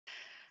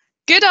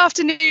Good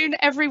afternoon,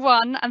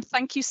 everyone, and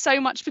thank you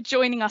so much for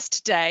joining us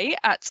today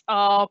at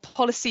our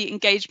policy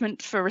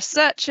engagement for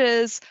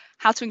researchers,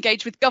 how to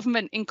engage with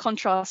government in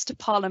contrast to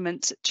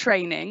Parliament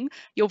training.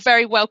 You're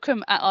very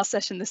welcome at our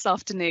session this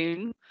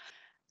afternoon.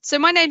 So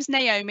my name's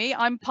Naomi.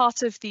 I'm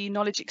part of the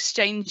Knowledge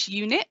Exchange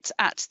Unit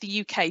at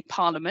the UK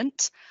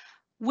Parliament.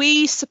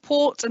 We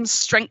support and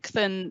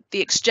strengthen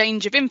the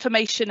exchange of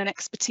information and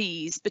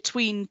expertise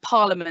between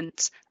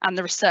Parliament and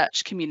the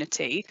research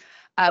community.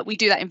 We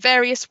do that in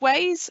various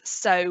ways.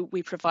 So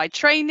we provide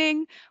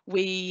training,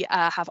 we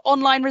have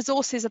online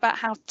resources about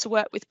how to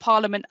work with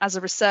Parliament as a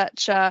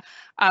researcher.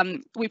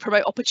 We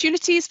promote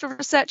opportunities for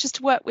researchers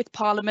to work with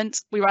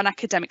Parliament. We run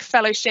academic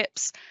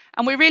fellowships,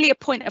 and we're really a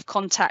point of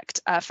contact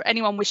for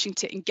anyone wishing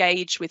to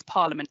engage with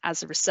Parliament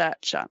as a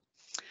researcher.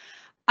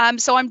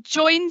 So I'm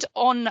joined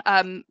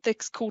on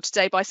this call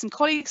today by some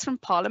colleagues from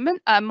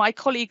Parliament. My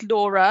colleague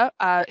Laura,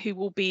 who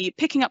will be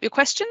picking up your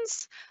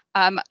questions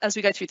as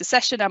we go through the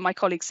session, and my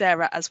colleague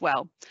Sarah as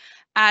well.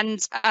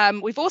 And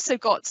we've also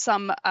got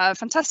some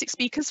fantastic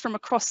speakers from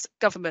across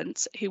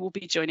government who will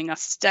be joining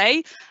us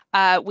today.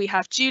 We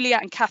have Giulia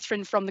and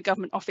Catherine from the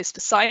Government Office for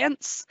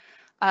Science,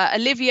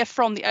 Olivia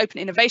from the Open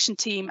Innovation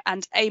Team,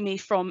 and Amy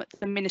from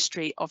the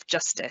Ministry of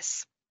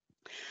Justice.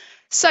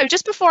 So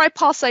just before I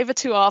pass over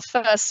to our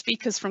first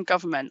speakers from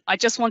government, I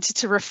just wanted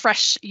to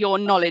refresh your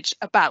knowledge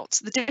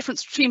about the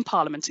difference between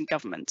Parliament and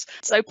government.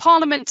 So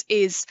Parliament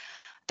is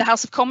the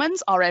House of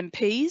Commons, our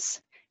MPs,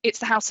 it's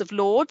the House of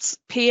Lords,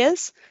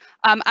 peers,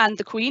 and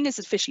the Queen is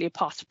officially a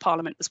part of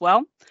Parliament as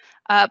well.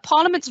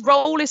 Parliament's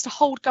role is to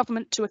hold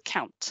government to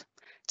account,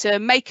 to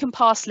make and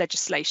pass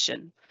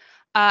legislation,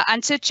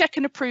 and to check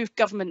and approve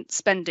government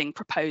spending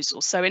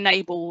proposals, so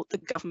enable the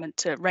government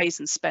to raise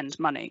and spend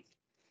money.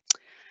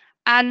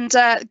 And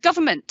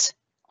government,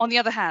 on the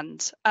other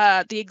hand,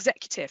 the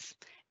executive,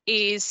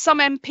 is some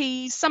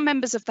MPs, some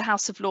members of the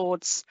House of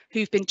Lords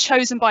who've been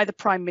chosen by the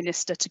Prime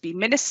Minister to be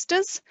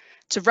ministers,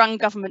 to run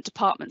government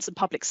departments and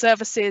public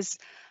services,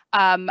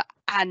 and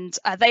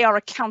they are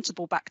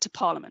accountable back to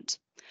Parliament.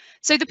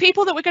 So the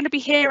people that we're going to be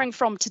hearing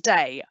from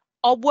today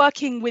are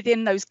working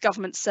within those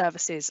government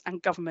services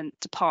and government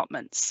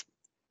departments.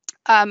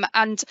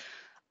 And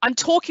I'm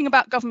talking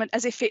about government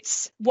as if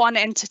it's one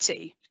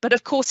entity, but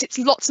of course it's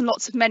lots and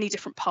lots of many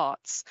different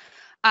parts.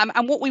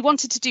 And what we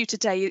wanted to do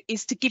today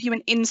is to give you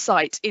an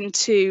insight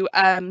into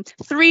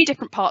 3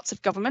 different parts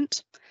of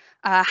government,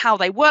 how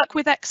they work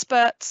with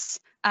experts,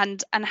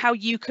 and how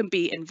you can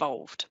be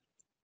involved.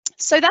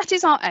 So that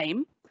is our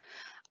aim.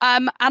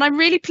 And I'm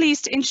really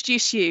pleased to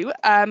introduce you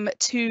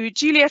to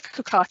Giulia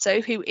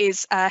Cuccato, who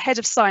is Head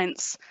of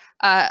Science,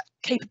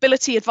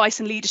 Capability, Advice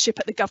and Leadership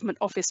at the Government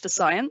Office for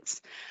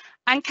Science,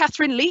 and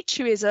Catherine Leech,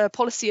 who is a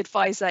policy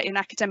advisor in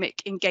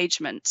academic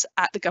engagement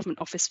at the Government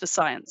Office for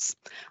Science.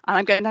 And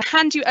I'm going to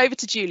hand you over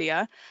to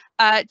Giulia.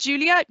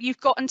 Giulia, you've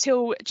got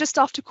until just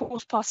after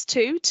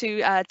 2:15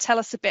 to tell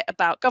us a bit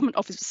about Government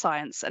Office for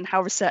Science and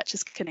how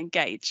researchers can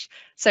engage.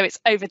 So it's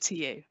over to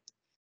you.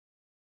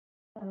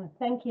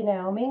 Thank you,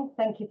 Naomi.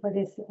 Thank you for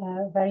this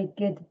very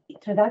good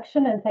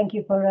introduction, and thank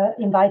you for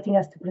inviting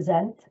us to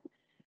present.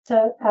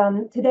 So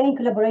today, in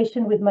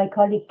collaboration with my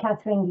colleague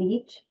Catherine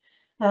Leech,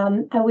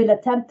 I will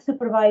attempt to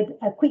provide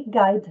a quick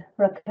guide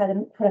for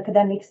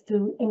academics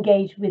to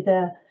engage with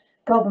the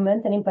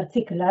government, and in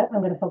particular, I'm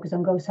going to focus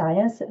on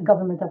GoScience,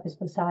 Government Office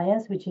for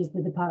Science, which is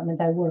the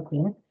department I work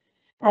in.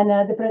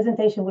 And the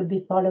presentation will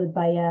be followed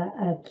by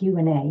a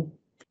Q&A.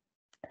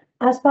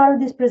 As part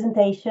of this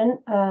presentation,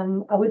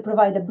 I will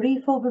provide a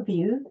brief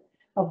overview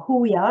of who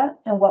we are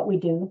and what we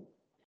do.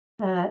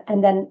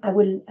 And then I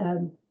will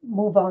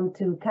move on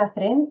to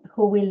Catherine,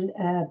 who will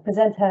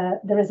present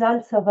the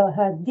results of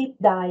her deep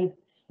dive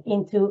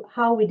into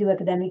how we do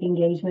academic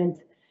engagement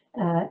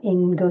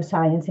in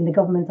GoScience, in the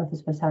Government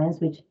Office for Science,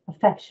 which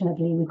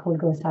affectionately we call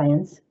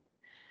GoScience.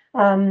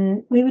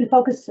 We will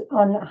focus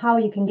on how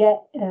you can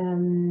get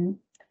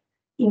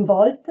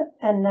involved,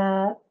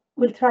 and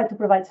we'll try to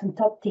provide some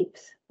top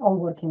tips on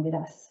working with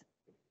us.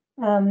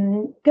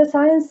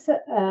 GoScience,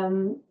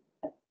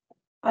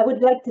 I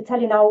would like to tell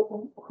you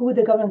now who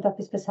the Government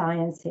Office for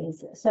Science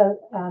is. So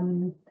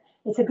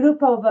it's a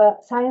group of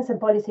science and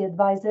policy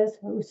advisors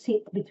who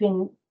sit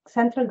between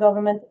central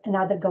government and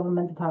other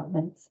government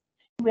departments.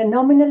 We're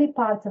nominally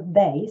part of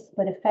BASE,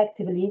 but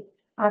effectively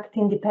act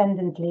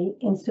independently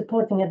in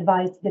supporting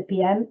advice to the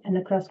PM and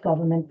across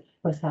government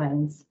for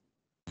science.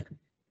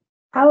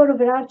 Our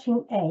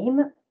overarching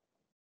aim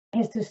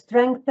is to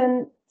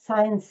strengthen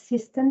science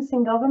systems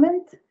in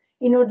government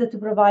in order to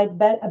provide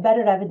a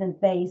better evidence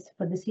base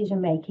for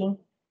decision making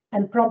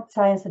and prompt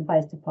science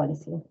advice to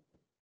policy.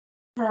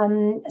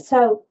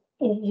 So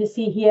you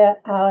see here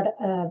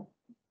our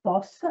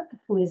boss,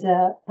 who is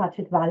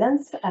Patrick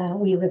Vallance.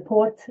 We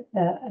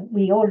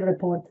all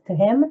report to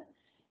him,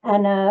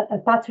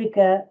 and Patrick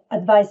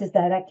advises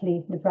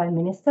directly the Prime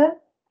Minister,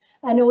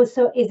 and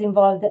also is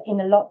involved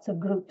in lots of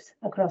groups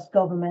across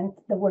government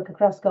that work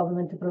across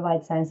government to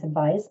provide science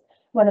advice.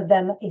 One of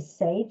them is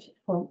SAGE,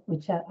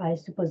 which I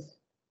suppose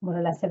more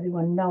or less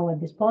everyone knows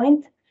at this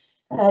point.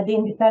 the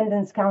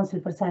Independence Council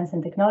for Science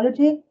and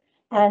Technology,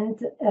 and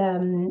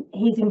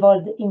he's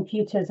involved in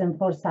Futures and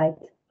Foresight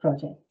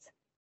projects.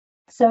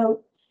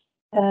 So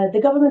the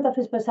Government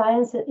Office for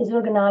Science is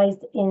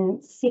organized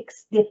in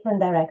 6 different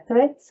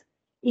directorates,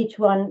 each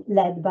one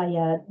led by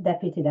a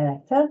deputy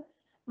director.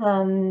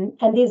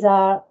 And these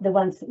are the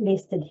ones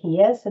listed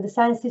here. So the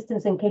Science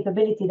Systems and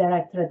Capability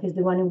Directorate is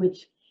the one in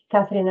which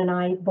Catherine and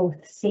I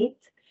both sit,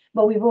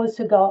 but we've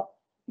also got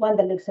one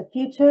that looks at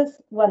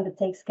futures, one that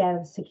takes care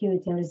of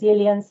security and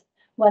resilience,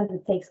 one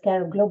that takes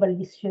care of global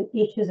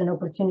issues and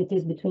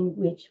opportunities, between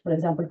which, for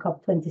example,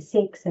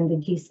 COP26 and the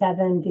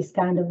G7, this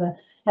kind of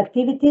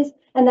activities.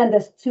 And then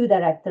there's 2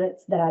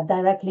 directorates that are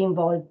directly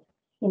involved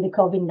in the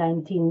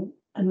COVID-19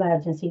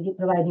 emergency,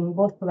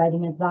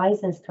 providing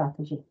advice and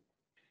strategy.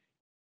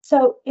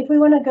 So if we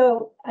want to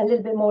go a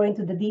little bit more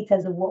into the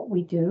details of what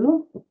we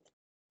do,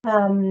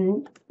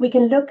 we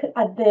can look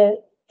at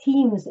the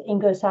teams in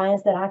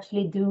GoScience that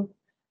actually do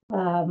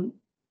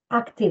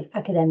active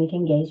academic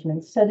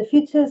engagement. So the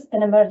Futures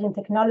and Emerging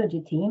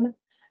Technology team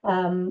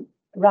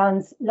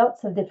runs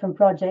lots of different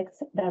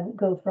projects that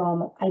go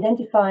from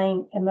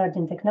identifying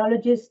emerging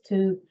technologies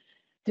to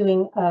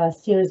doing a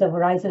series of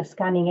horizon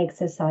scanning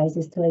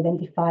exercises to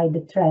identify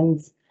the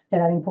trends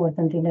that are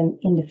important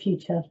in the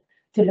future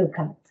to look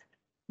at.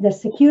 The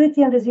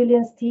Security and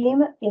Resilience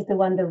team is the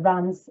one that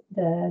runs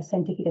the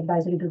Scientific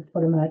Advisory Group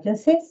for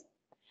Emergencies.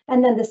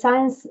 And then the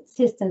Science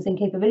Systems and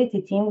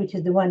Capability team, which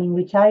is the one in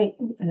which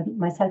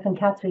myself and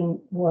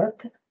Catherine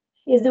work,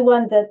 is the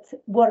one that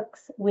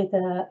works with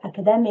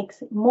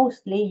academics,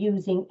 mostly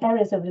using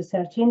areas of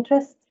research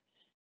interest,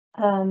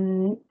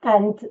 and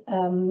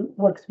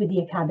works with the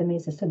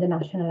academies, so the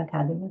national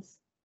academies.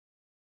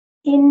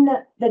 In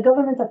the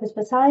Government Office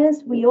for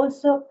Science, we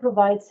also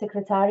provide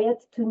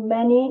secretariat to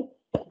many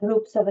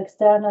groups of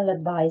external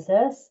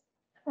advisors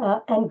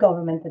and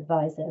government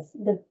advisors.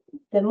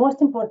 The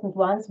most important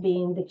ones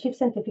being the Chief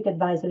Scientific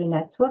Advisor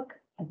Network.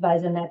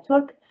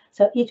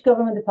 So each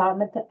government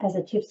department has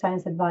a Chief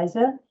Science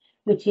Advisor,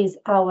 which is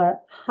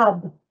our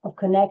hub of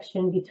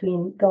connection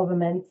between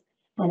government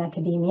and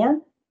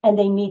academia, and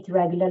they meet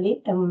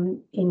regularly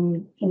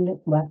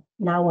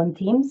now on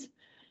Teams,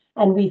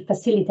 and we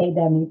facilitate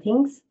their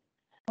meetings.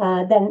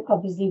 Then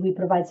obviously we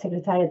provide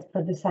secretariat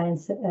for the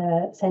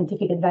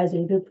Scientific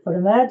Advisory Group for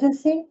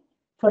Emergency,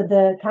 for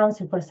the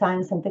Council for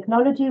Science and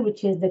Technology,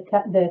 which is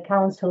the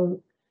council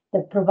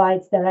that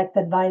provides direct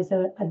advice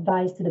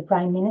to the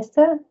Prime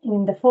Minister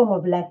in the form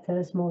of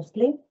letters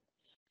mostly.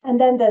 And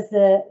then there's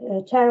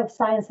the Chair of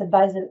Science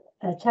Advisory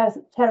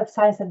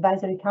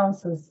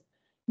Councils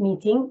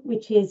meeting,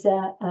 which is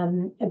a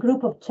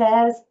group of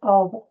chairs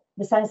of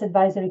the Science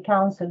Advisory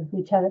Council,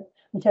 which are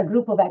a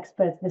group of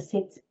experts that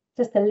sit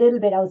just a little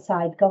bit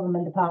outside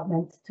government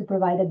departments to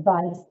provide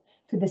advice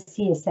to the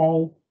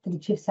CSA, to the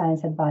Chief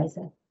Science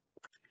Advisor.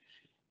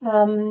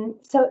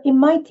 So in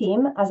my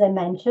team, as I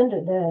mentioned,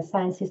 the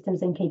Science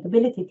Systems and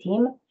Capability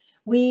team,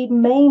 we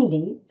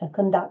mainly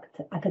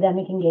conduct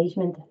academic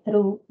engagement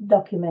through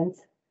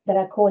documents that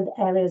are called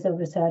areas of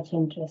research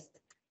interest.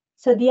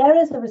 So the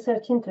areas of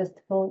research interest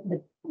for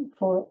the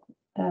people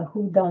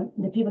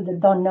that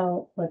don't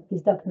know what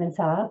these documents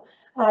are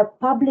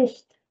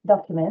published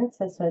documents.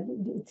 So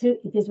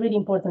it is really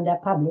important they're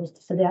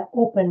published, so they are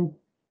open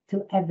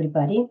to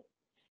everybody,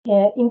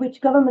 in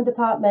which government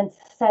departments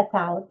set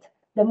out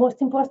the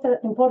most important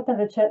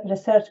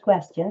research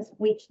questions,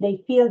 which they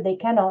feel they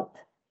cannot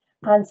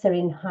answer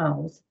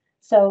in-house.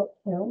 So,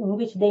 in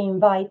which they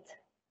invite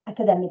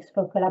academics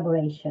for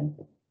collaboration.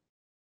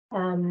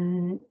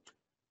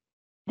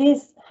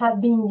 These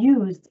have been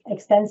used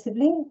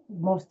extensively,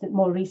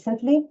 more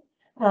recently,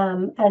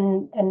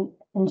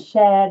 and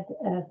shared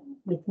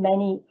with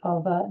many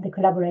of the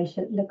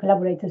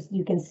collaborators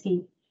you can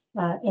see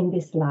in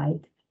this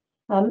slide.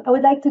 I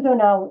would like to go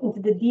now into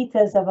the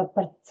details of a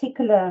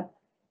particular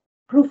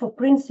proof of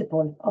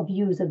principle of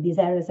use of these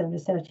areas of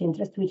research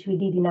interest, which we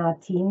did in our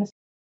teams.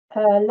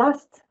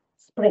 Last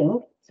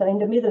spring, so in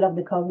the middle of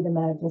the COVID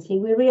emergency,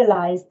 we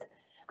realized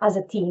as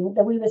a team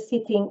that we were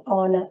sitting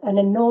on an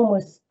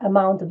enormous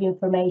amount of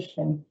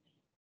information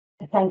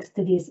thanks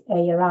to these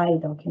ARI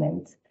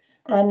documents.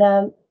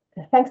 And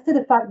thanks to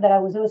the fact that I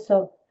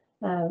also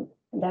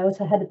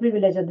had the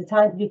privilege at the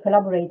time to be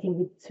collaborating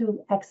with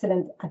 2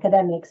 excellent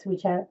academics,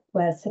 which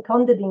were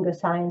seconded in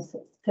GoScience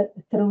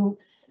through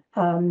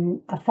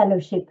a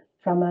fellowship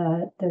from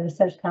the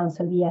Research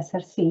Council, the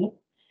SRC.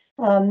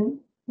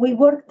 We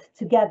worked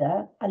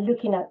together at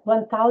looking at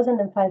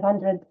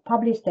 1,500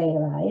 published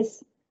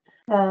ARIs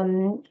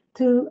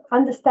to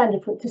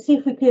understand, to see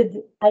if we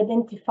could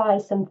identify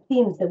some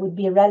themes that would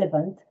be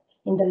relevant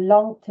in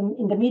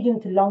the medium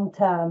to long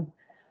term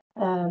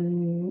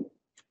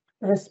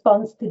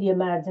response to the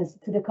emergency,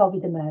 to the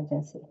COVID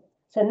emergency.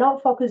 So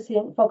not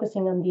focusing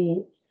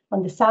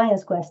on the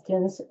science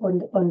questions, on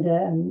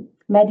the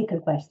medical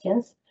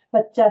questions,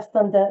 but just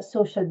on the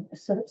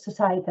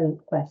societal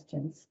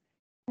questions.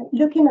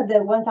 Looking at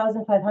the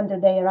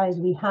 1,500 ARIs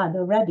we had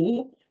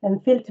already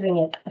and filtering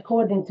it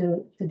according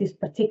to this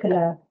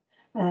particular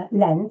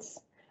lens,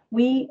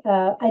 we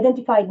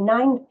identified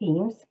 9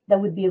 themes that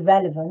would be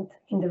relevant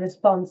in the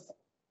response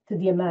to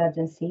the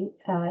emergency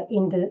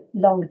in the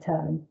long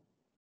term.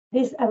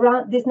 These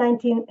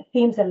 19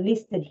 themes are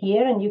listed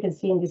here, and you can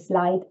see in this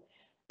slide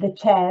the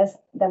chairs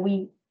that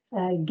we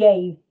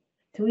gave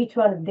to each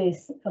one of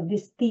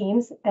these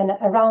themes, and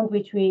around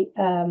which we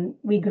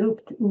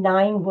grouped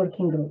 9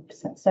 working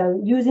groups.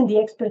 So using the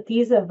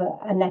expertise of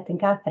Annette and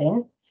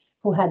Catherine,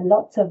 who had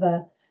lots of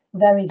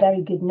very,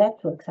 very good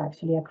networks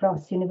actually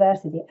across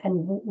university,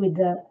 and with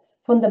the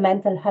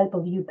fundamental help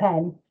of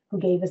UPenn, who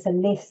gave us a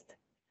list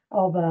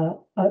of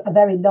a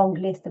very long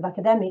list of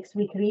academics,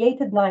 we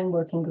created 9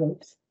 working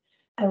groups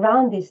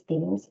around these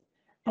themes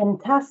and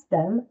tasked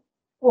them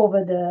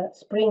over the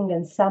spring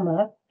and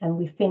summer, and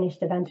we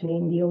finished eventually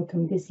in the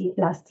autumn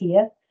last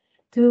year,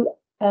 to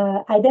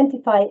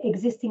identify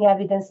existing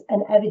evidence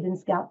and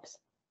evidence gaps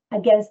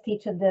against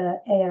each of the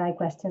ARI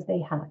questions they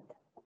had.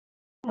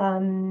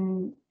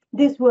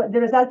 The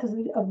results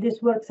of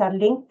these works are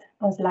linked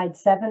on slide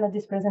 7 of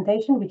this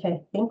presentation, which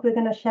I think we're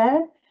going to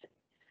share.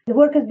 The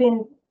work has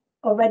been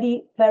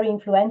already very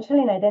influential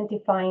in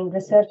identifying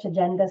research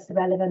agendas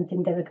relevant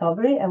in the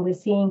recovery, and we're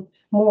seeing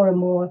more and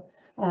more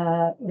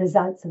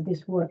results of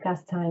this work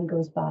as time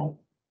goes by.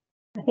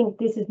 I think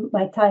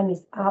my time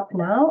is up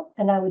now,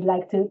 and I would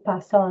like to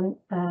pass on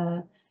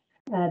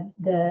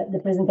the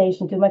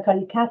presentation to my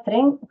colleague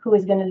Catherine, who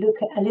is going to look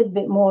a little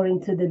bit more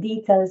into the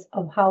details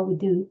of how we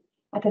do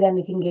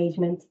academic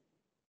engagement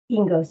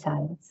in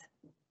GoScience.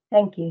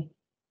 Thank you.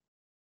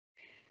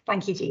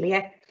 Thank you,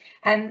 Giulia.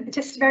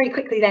 Just very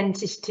quickly then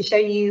to show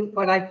you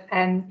what I've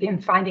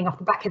been finding off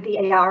the back of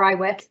the ARI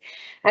work.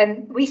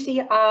 We see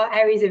our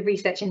areas of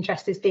research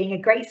interest as being a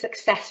great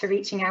success for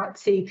reaching out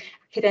to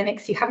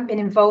academics who haven't been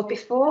involved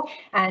before,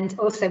 and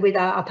also with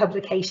our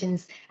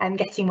publications and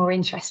getting more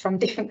interest from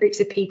different groups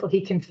of people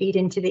who can feed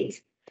into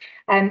these.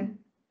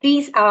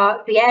 These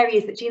are the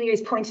areas that Giulia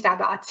has pointed out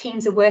that our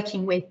teams are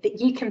working with that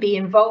you can be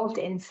involved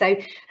in. So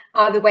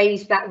are the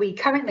ways that we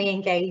currently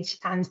engage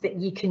and that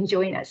you can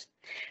join us.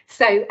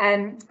 So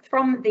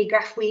from the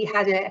graph, we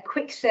had a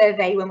quick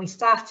survey when we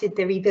started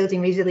the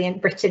Rebuilding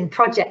Resilient Britain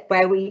project,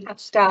 where we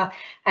asked our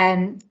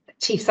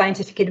chief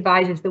scientific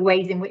advisors the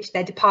ways in which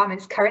their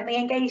departments currently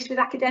engaged with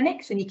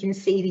academics, and you can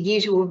see the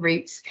usual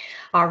routes: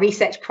 our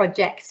research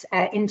projects,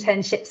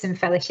 internships and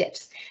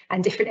fellowships,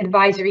 and different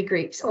advisory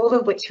groups, all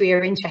of which we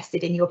are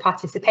interested in your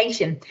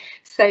participation.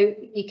 So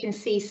you can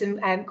see some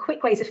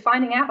quick ways of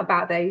finding out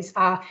about those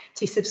are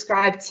to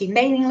subscribe to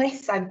mailing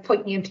lists. I'm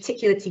pointing you in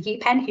particular to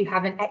UPenn, who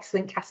have an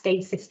excellent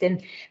cascade system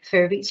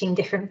for reaching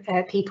different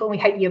people. We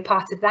hope you're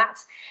part of that.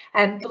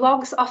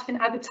 Blogs often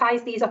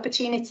advertise these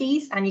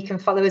opportunities, and you can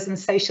follow us on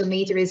social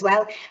media as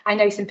well. I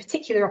know some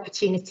particular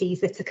opportunities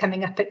that are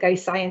coming up at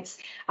GoScience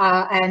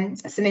are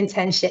some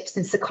internships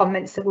and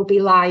secondments that will be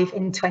live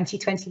in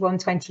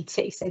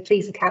 2021-22, so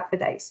please look out for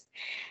those.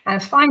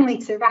 And finally,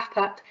 to wrap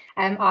up,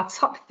 our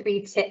top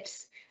 3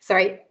 tips.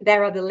 Sorry,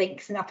 there are the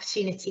links and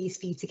opportunities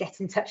for you to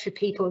get in touch with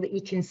people that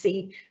you can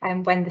see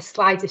when the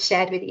slides are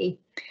shared with you.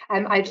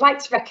 I'd like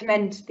to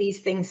recommend these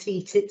things for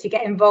you to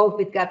get involved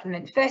with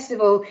government. First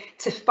of all,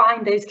 to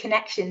find those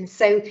connections.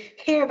 So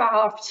hear about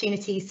our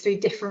opportunities through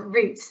different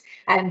routes,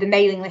 the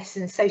mailing lists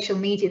and social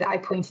media that I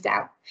pointed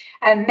out.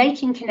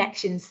 Making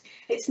connections.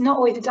 It's not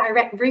always a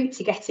direct route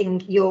to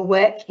getting your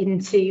work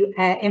into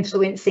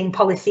influencing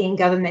policy in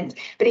government,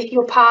 but if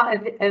you're part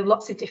of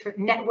lots of different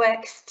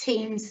networks,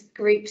 teams,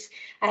 groups,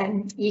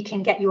 you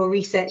can get your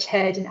research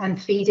heard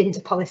and feed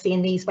into policy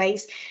in these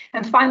ways.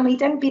 And finally,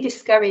 don't be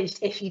discouraged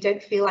if you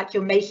don't feel like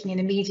you're making an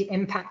immediate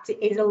impact.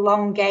 It is a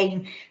long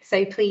game,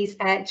 so please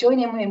join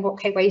in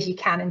what ways you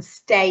can and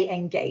stay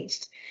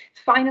engaged.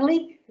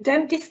 Finally,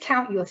 don't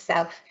discount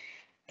yourself.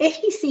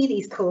 If you see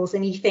these calls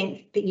and you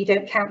think that you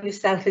don't count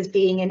yourself as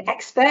being an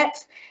expert,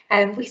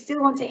 we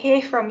still want to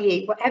hear from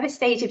you. Whatever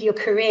stage of your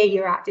career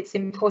you're at, it's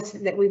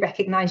important that we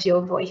recognise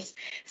your voice.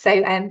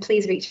 So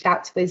please reach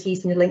out to us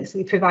using the links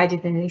we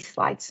provided in these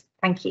slides.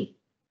 Thank you.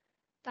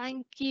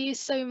 Thank you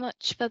so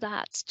much for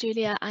that,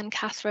 Giulia and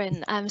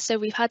Catherine. So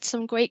we've had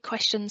some great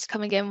questions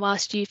coming in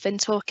whilst you've been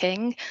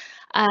talking.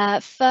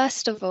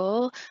 First of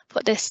all,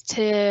 put this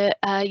to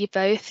you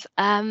both.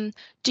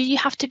 Do you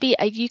have to be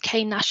a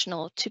UK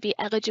national to be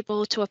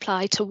eligible to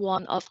apply to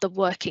one of the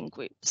working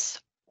groups?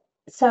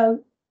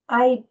 So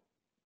I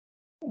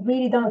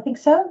really don't think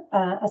so.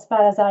 As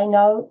far as I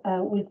know,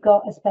 we've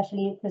got,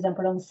 especially, for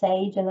example, on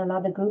SAGE and on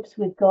other groups,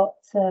 we've got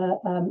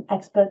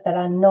experts that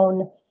are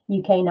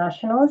non-UK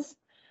nationals.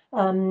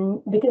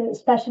 Because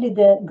especially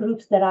the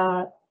groups that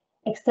are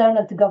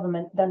external to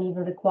government don't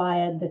even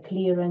require the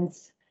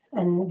clearance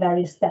and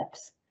various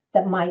steps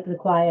that might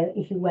require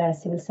if you were a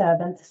civil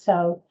servant.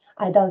 So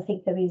I don't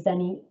think there is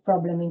any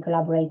problem in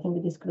collaborating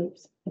with these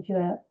groups if you're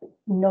a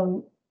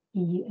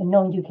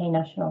non-UK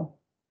national.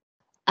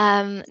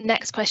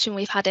 Next question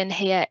we've had in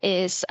here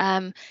is,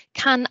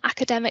 can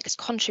academics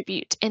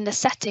contribute in the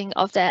setting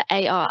of their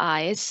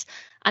ARIs?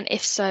 And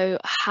if so,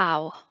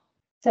 how?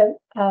 So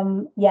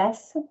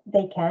yes,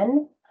 they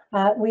can.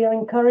 We are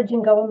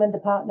encouraging government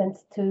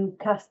departments to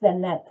cast their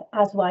net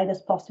as wide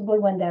as possible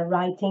when they're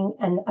writing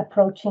and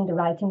approaching the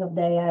writing of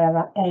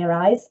their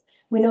ARIs.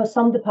 We know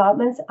some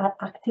departments are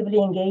actively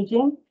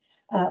engaging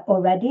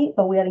already,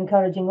 but we are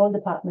encouraging all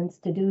departments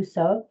to do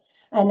so.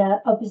 And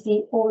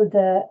obviously, all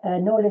the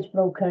knowledge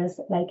brokers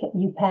like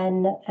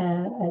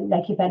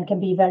UPenn can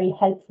be very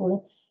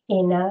helpful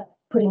in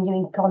putting you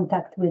in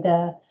contact with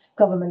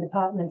government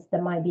departments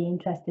that might be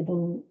interested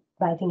in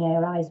writing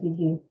ARIs with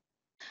you.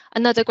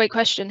 Another great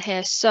question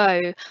here.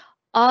 So,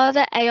 are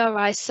the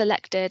ARIs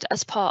selected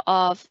as part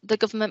of the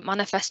government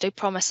manifesto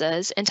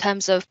promises in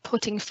terms of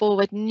putting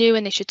forward new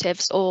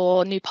initiatives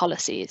or new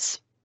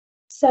policies?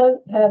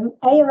 So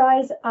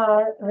ARIs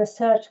are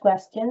research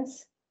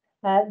questions.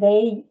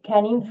 They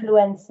can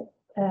influence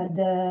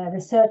the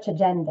research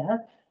agenda.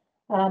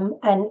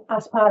 And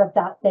as part of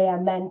that, they are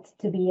meant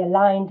to be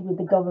aligned with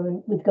the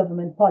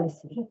government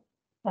policy,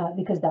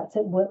 because that's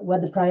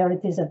what the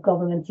priorities of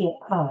government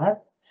are.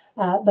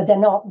 But they're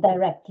not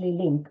directly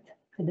linked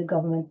to the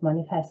government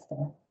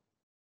manifesto.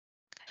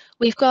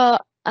 We've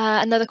got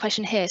another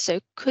question here. So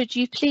could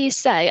you please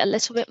say a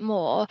little bit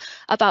more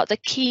about the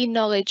key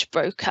knowledge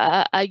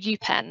broker,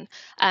 UPenn,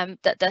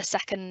 that the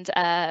second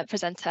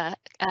presenter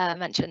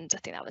mentioned? I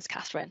think that was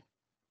Catherine.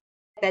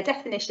 Their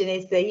definition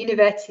is the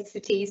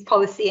University's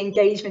Policy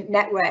Engagement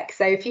Network.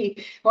 So if you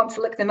want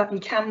to look them up, you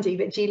can do,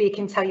 but Giulia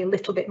can tell you a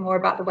little bit more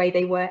about the way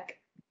they work.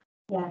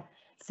 Yeah,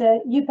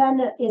 so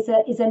UPenn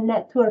is a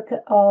network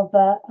of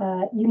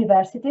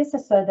universities.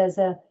 So there's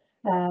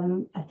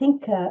I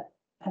think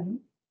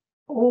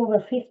over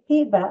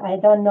 50, but I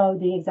don't know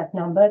the exact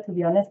number, to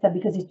be honest,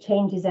 because it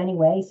changes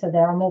anyway. So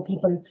there are more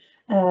people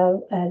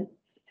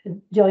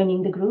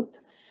joining the group,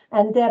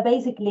 and they're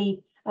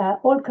basically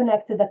all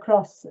connected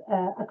across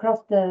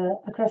the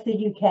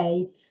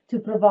UK to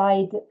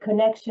provide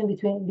connection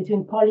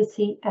between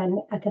policy and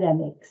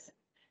academics.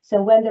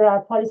 So when there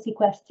are policy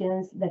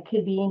questions that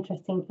could be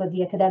interesting for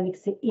the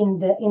academics in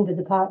the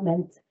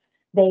department,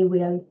 they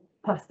will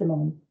pass them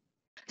on.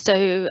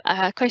 So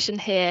a question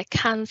here,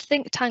 can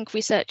think tank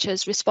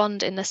researchers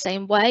respond in the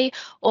same way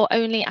or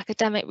only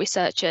academic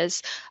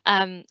researchers?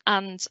 And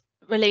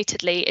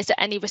relatedly, is there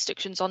any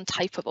restrictions on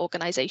type of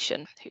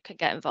organisation who can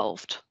get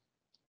involved?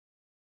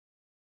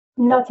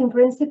 Not in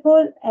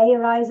principle.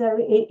 ARIs are,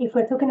 if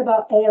we're talking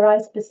about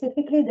ARIs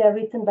specifically, they're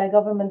written by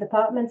government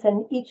departments,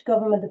 and each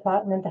government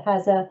department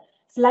has a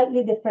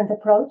slightly different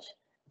approach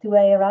to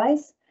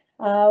ARIs.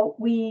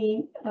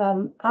 We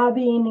are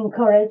being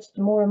encouraged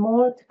more and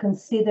more to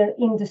consider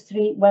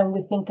industry when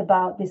we think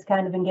about this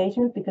kind of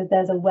engagement, because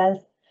there's a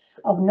wealth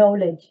of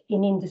knowledge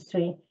in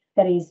industry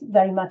that is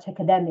very much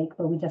academic,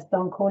 but we just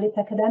don't call it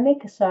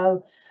academic.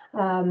 So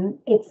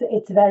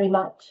it's very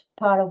much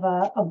part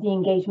of the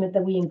engagement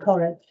that we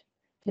encourage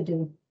to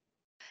do.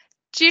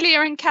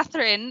 Giulia and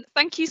Catherine,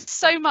 thank you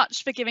so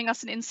much for giving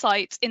us an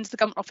insight into the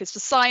Government Office for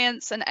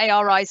Science and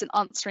ARIs and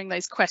answering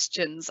those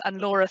questions.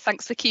 And Laura,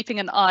 thanks for keeping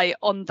an eye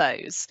on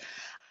those.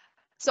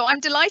 So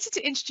I'm delighted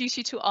to introduce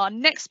you to our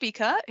next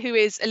speaker, who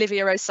is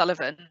Olivia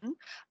O'Sullivan,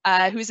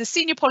 who is a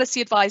Senior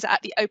Policy Advisor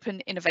at the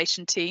Open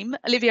Innovation Team.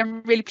 Olivia,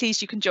 I'm really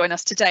pleased you can join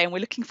us today, and we're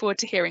looking forward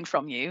to hearing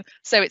from you.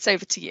 So it's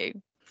over to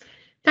you.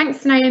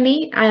 Thanks,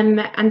 Naomi, and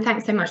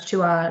thanks so much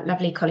to our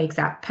lovely colleagues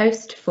at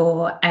Post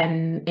for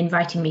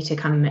inviting me to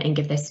come and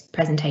give this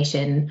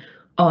presentation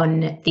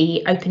on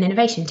the Open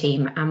Innovation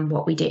Team and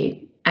what we do.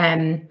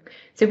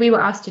 So we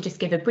were asked to just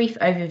give a brief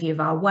overview of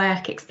our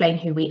work, explain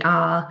who we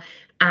are,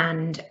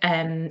 and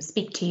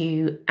speak to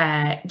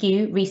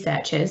you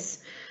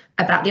researchers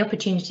about the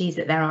opportunities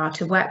that there are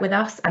to work with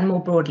us, and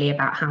more broadly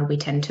about how we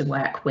tend to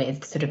work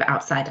with sort of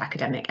outside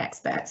academic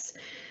experts.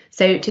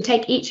 So to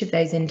take each of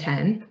those in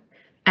turn,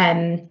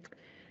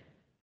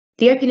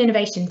 the Open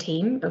Innovation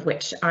Team, of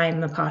which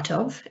I'm a part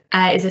of,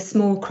 is a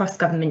small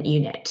cross-government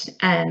unit,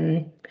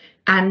 and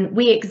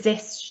we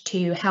exist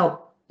to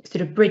help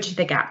sort of bridge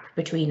the gap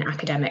between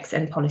academics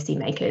and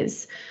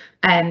policymakers.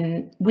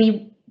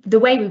 The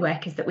way we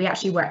work is that we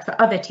actually work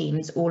for other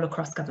teams all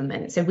across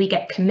government. So we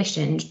get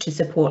commissioned to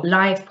support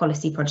live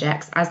policy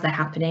projects as they're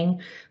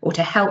happening, or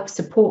to help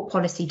support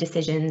policy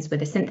decisions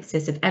with a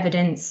synthesis of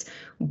evidence,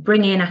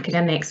 bring in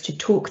academics to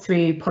talk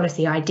through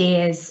policy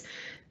ideas,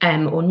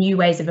 or new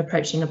ways of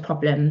approaching a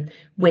problem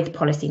with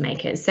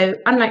policymakers. So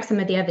unlike some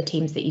of the other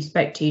teams that you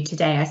spoke to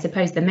today, I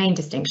suppose the main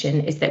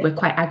distinction is that we're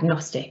quite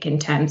agnostic in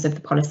terms of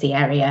the policy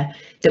area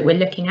that we're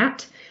looking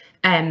at.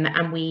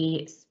 And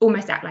we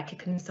almost act like a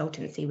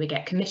consultancy. We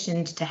get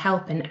commissioned to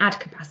help and add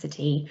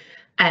capacity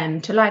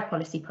to live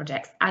policy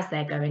projects as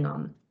they're going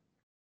on.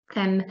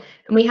 And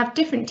we have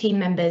different team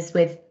members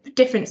with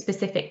different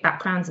specific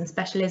backgrounds and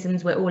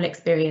specialisms. We're all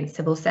experienced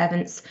civil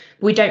servants.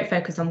 We don't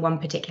focus on one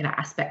particular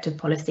aspect of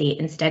policy.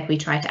 Instead, we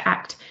try to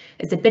act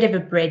as a bit of a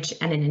bridge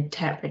and an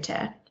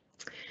interpreter.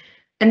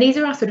 And these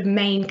are our sort of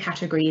main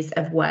categories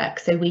of work.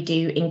 So we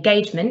do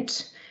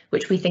engagement,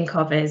 which we think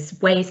of as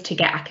ways to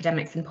get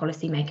academics and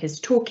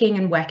policymakers talking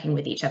and working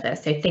with each other.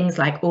 So things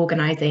like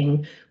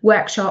organising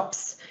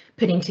workshops,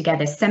 putting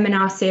together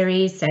seminar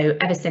series. So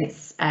ever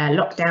since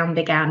lockdown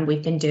began,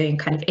 we've been doing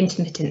kind of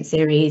intermittent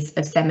series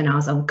of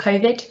seminars on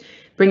COVID,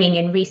 bringing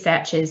in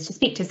researchers to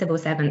speak to civil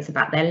servants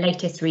about their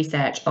latest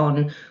research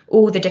on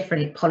all the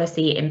different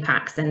policy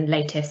impacts and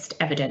latest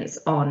evidence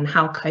on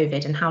how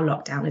COVID and how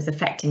lockdown is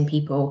affecting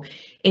people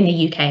in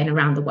the UK and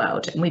around the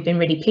world. And we've been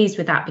really pleased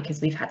with that because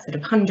we've had sort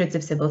of hundreds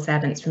of civil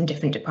servants from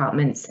different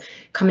departments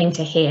coming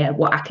to hear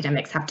what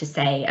academics have to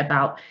say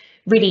about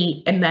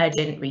really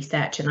emergent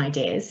research and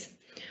ideas.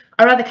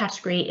 Our other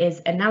category is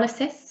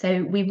analysis.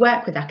 So we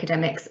work with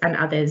academics and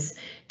others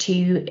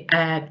to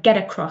get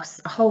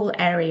across a whole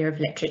area of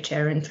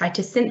literature and try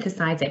to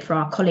synthesize it for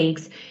our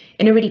colleagues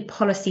in a really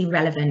policy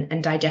relevant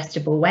and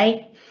digestible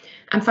way.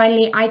 And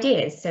finally,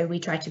 ideas. So we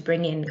try to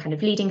bring in kind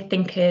of leading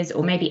thinkers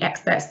or maybe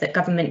experts that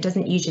government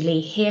doesn't usually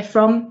hear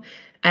from.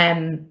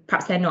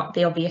 Perhaps they're not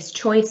the obvious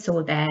choice,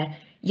 or they're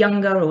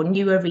younger or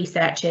newer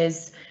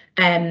researchers.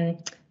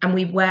 And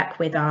we work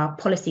with our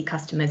policy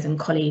customers and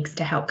colleagues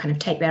to help kind of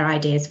take their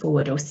ideas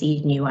forward or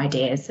seed new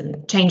ideas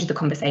and change the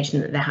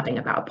conversation that they're having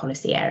about a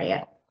policy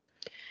area.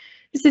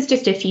 This is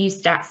just a few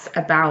stats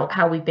about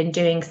how we've been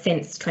doing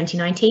since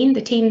 2019.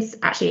 The team's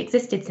actually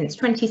existed since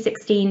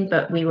 2016,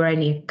 but we were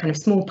only a kind of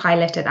small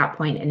pilot at that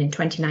point, and in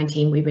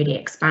 2019 we really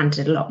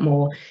expanded a lot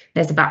more.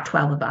 There's about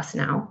 12 of us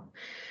now.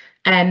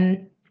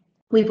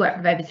 We've worked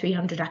with over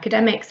 300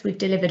 academics. We've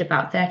delivered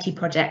about 30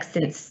 projects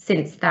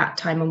since that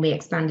time when we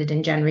expanded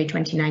in January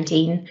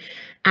 2019.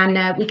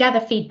 And we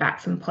gather feedback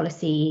from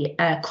policy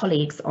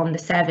colleagues on the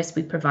service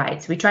we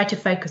provide. So we try to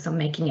focus on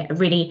making it a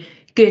really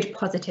good,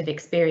 positive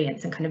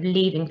experience and kind of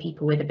leaving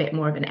people with a bit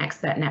more of an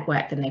expert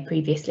network than they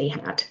previously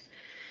had.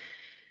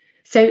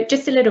 So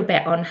just a little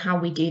bit on how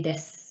we do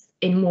this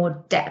in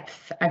more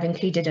depth. I've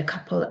included a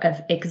couple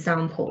of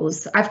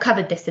examples. I've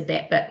covered this a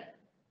bit, but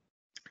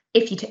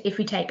if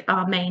we take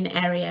our main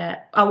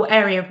area, our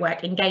area of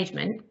work,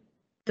 engagement,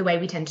 the way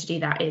we tend to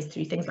do that is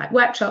through things like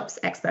workshops,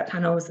 expert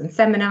panels and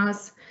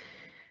seminars.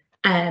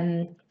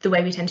 The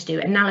way we tend to do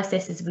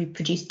analysis is we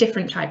produce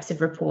different types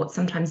of reports,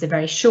 sometimes a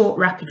very short,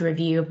 rapid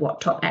review of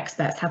what top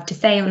experts have to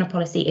say on a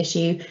policy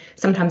issue,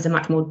 sometimes a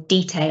much more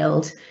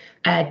detailed,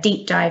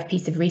 deep dive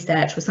piece of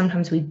research, or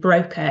sometimes we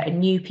broker a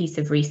new piece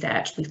of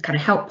research. We kind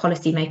of help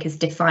policymakers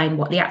define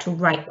what the actual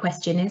right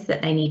question is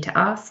that they need to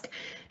ask.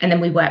 And then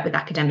we work with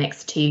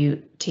academics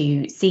to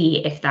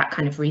see if that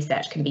kind of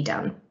research can be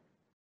done.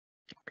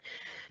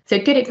 So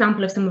a good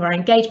example of some of our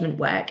engagement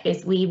work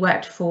is we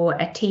worked for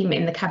a team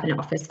in the Cabinet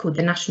Office called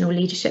the National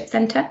Leadership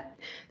Centre.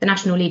 The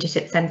National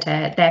Leadership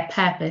Centre, their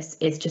purpose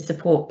is to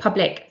support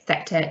public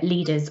sector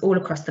leaders all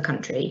across the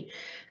country.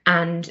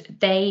 And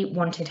they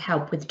wanted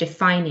help with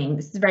defining,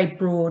 this is a very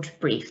broad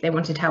brief, they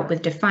wanted help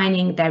with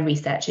defining their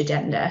research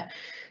agenda.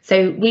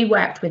 So we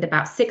worked with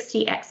about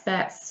 60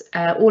 experts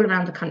all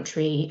around the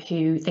country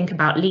who think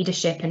about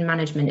leadership and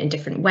management in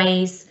different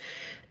ways.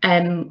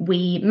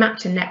 We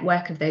mapped a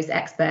network of those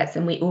experts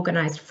and we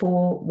organised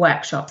 4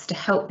 workshops to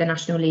help the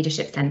National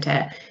Leadership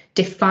Centre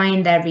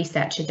define their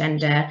research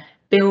agenda,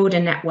 build a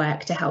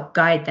network to help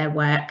guide their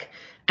work,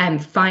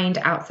 and find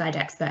outside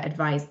expert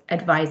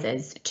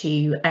advisors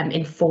to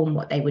inform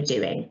what they were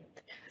doing.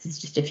 This is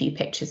just a few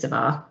pictures of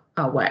our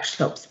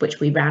workshops, which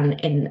we ran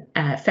in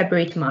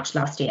February to March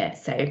last year.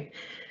 So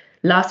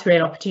last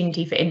real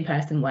opportunity for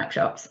in-person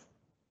workshops.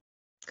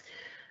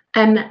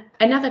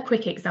 Another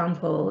quick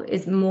example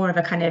is more of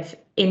a kind of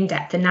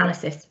in-depth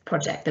analysis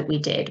project that we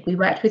did. We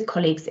worked with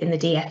colleagues in the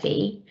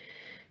DFE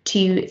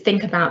to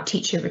think about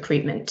teacher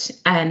recruitment.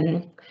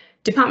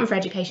 Department for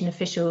Education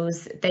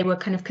officials, they were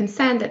kind of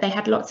concerned that they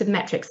had lots of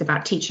metrics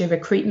about teacher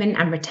recruitment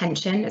and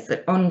retention. It's an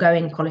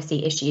ongoing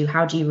policy issue.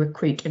 How do you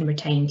recruit and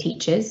retain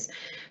teachers?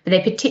 But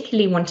they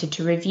particularly wanted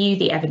to review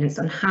the evidence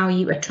on how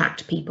you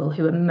attract people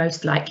who are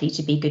most likely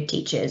to be good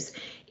teachers.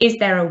 Is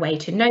there a way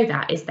to know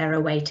that? Is there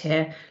a way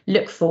to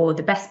look for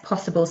the best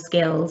possible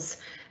skills?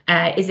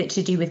 Is it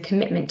to do with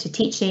commitment to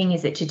teaching?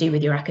 Is it to do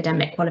with your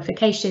academic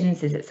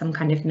qualifications? Is it some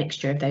kind of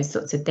mixture of those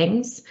sorts of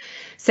things?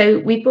 So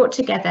we brought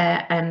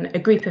together a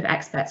group of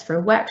experts for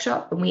a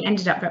workshop, and we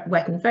ended up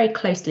working very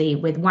closely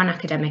with one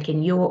academic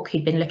in York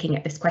who'd been looking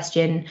at this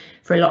question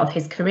for a lot of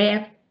his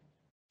career.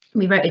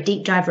 We wrote a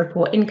deep dive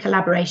report in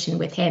collaboration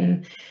with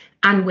him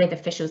and with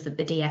officials at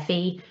the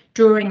DFE,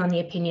 drawing on the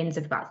opinions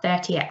of about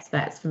 30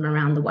 experts from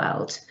around the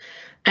world.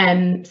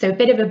 So a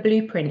bit of a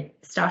blueprint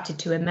started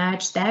to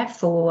emerge there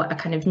for a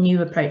kind of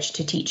new approach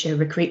to teacher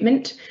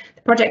recruitment.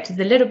 The project is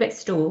a little bit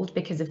stalled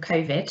because of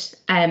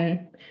COVID,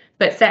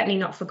 but certainly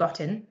not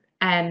forgotten.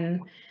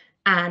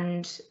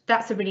 And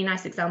that's a really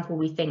nice example,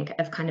 we think,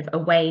 of kind of a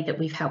way that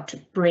we've helped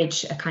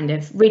bridge a kind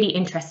of really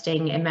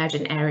interesting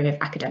emergent area of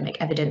academic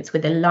evidence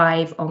with a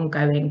live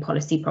ongoing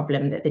policy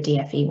problem that the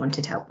DFE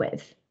wanted help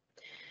with.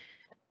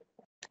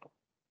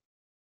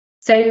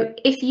 So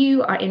if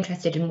you are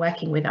interested in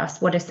working with us,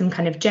 what are some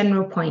kind of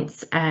general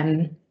points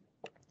and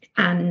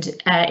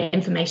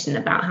information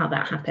about how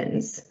that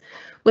happens?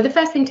 Well, the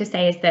first thing to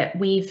say is that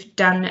we've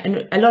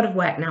done a lot of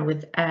work now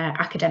with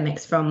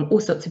academics from all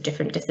sorts of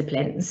different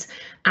disciplines,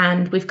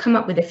 and we've come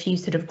up with a few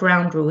sort of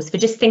ground rules for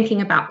just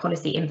thinking about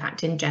policy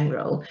impact in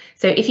general.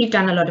 So if you've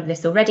done a lot of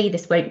this already,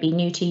 this won't be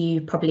new to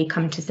you, probably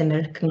come to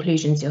similar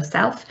conclusions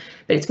yourself,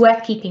 but it's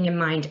worth keeping in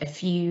mind a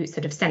few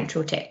sort of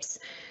central tips.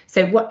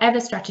 So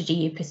whatever strategy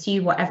you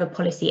pursue, whatever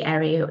policy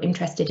area you're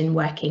interested in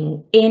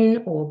working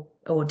in, or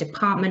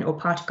department or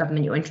part of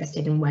government you're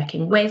interested in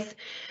working with,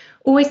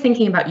 always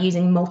thinking about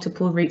using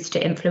multiple routes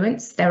to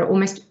influence. There are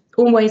almost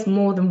always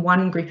more than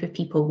one group of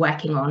people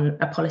working on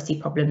a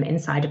policy problem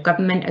inside of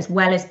government, as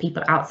well as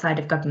people outside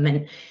of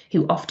government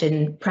who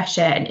often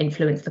pressure and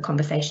influence the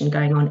conversation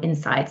going on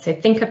inside. So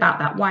think about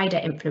that wider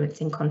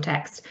influencing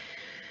context.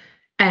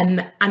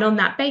 And on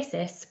that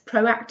basis,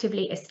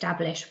 proactively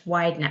establish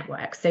wide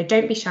networks. So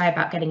don't be shy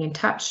about getting in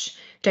touch.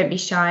 Don't be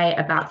shy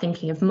about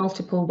thinking of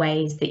multiple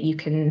ways that you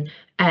can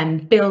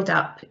build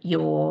up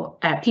your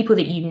people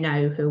that you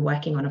know who are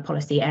working on a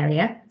policy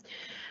area.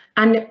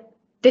 And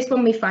this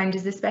one we find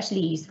is especially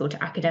useful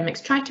to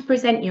academics. Try to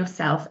present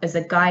yourself as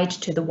a guide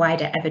to the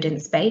wider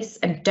evidence base,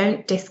 and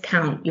don't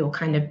discount your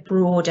kind of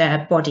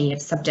broader body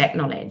of subject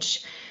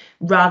knowledge,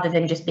 rather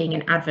than just being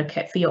an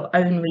advocate for your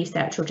own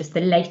research or just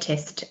the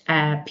latest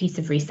piece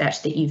of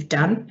research that you've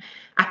done.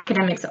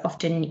 Academics are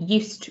often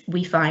used,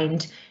 we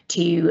find,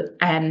 to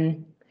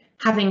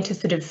having to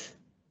sort of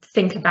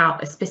think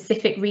about a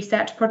specific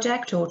research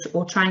project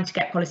or trying to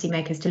get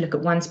policymakers to look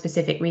at one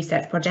specific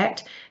research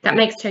project. That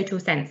makes total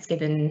sense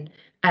given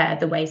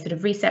the way sort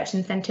of research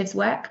incentives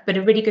work, but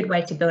a really good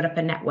way to build up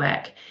a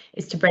network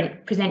is to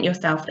present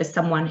yourself as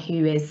someone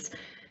who is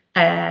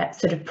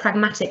sort of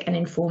pragmatic and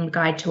informed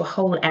guide to a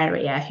whole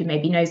area, who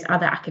maybe knows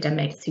other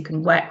academics, who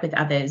can work with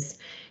others,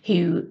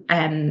 who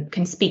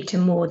can speak to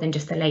more than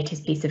just the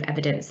latest piece of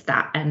evidence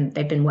that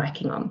they've been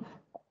working on.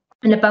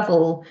 And above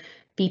all,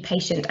 be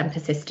patient and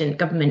persistent.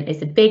 Government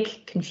is a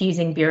big,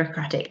 confusing,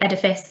 bureaucratic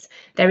edifice.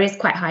 There is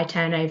quite high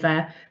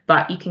turnover,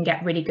 but you can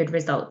get really good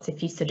results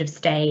if you sort of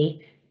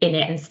stay in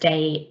it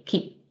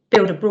and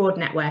build a broad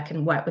network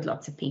and work with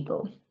lots of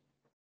people.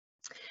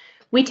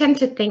 We tend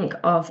to think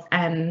of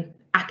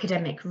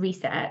academic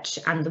research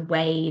and the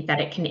way that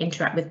it can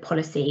interact with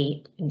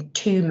policy in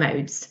two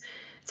modes.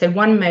 So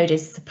one mode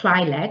is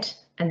supply-led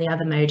and the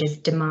other mode is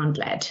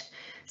demand-led.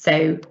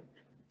 So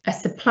a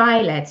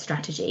supply-led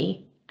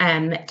strategy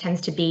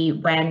tends to be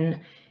when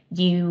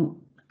you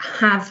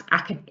have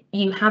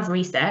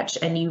research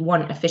and you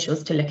want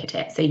officials to look at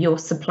it. So you're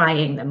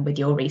supplying them with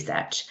your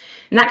research.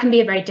 And that can be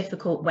a very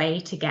difficult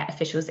way to get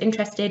officials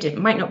interested. It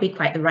might not be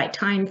quite the right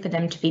time for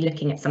them to be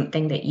looking at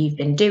something that you've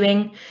been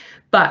doing,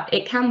 but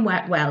it can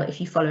work well if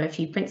you follow a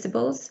few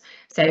principles.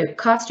 So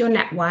cast your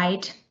net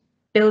wide,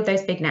 build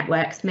those big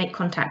networks, make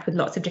contact with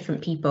lots of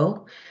different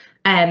people.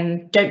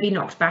 Don't be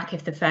knocked back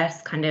if the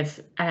first kind of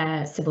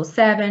civil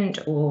servant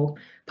or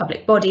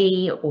public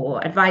body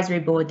or advisory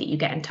board that you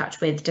get in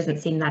touch with doesn't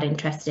seem that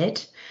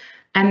interested.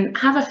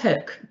 Have a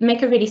hook,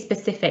 make a really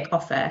specific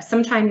offer.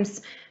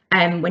 Sometimes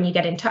when you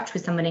get in touch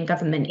with someone in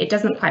government, it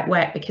doesn't quite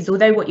work because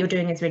although what you're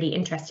doing is really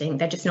interesting,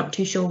 they're just not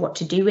too sure what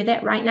to do with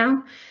it right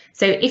now.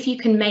 So if you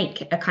can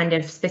make a kind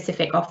of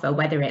specific offer,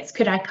 whether it's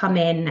could I come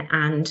in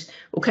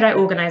or could I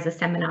organise a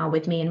seminar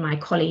with me and my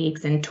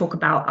colleagues and talk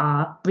about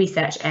our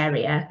research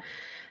area,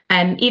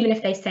 even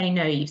if they say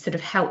no, you've sort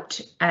of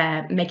helped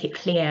make it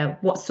clear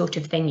what sort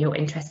of thing you're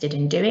interested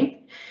in doing.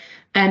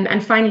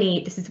 And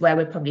finally, this is where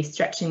we're probably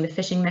stretching the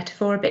fishing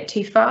metaphor a bit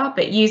too far,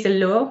 but use a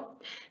lure.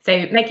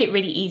 So make it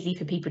really easy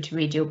for people to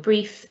read your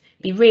brief,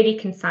 be really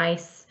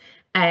concise.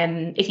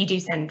 If you do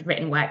send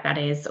written work, that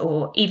is,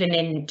 or even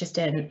in just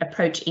an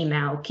approach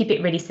email, keep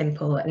it really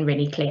simple and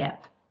really clear.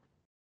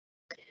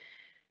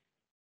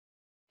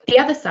 The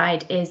other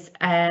side is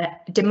a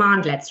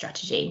demand-led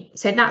strategy.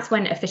 So that's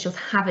when officials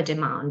have a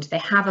demand, they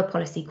have a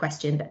policy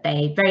question that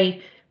they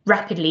very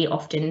rapidly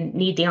often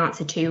need the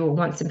answer to or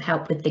want some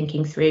help with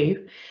thinking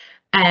through.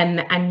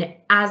 And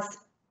as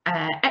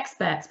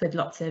experts with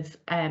lots of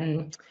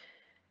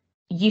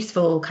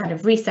useful kind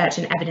of research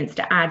and evidence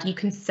to add, you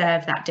can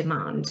serve that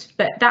demand.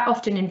 But that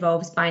often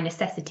involves, by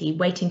necessity,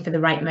 waiting for the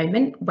right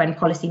moment when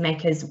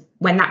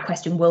that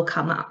question will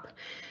come up.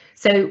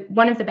 So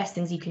one of the best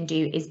things you can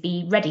do is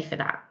be ready for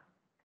that.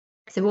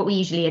 So what we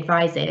usually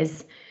advise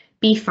is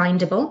be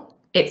findable.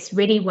 It's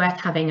really worth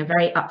having a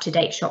very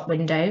up-to-date shop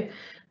window,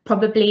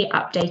 probably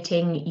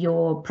updating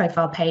your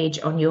profile page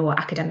on your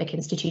academic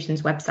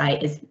institution's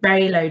website is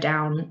very low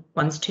down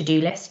one's to-do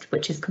list,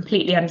 which is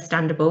completely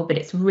understandable, but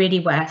it's really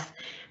worth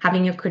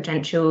having your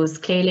credentials,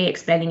 clearly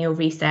explaining your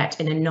research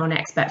in a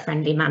non-expert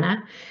friendly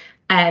manner.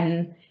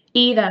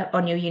 Either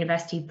on your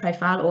university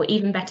profile or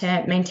even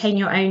better, maintain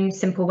your own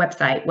simple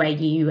website where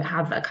you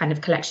have a kind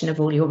of collection of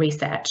all your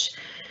research.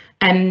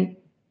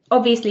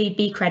 Obviously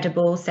be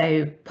credible,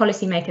 so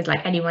policymakers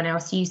like anyone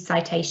else use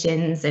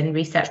citations and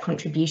research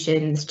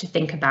contributions to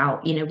think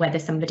about, whether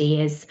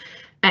somebody is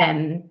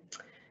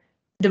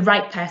the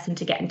right person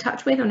to get in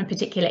touch with on a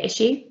particular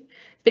issue.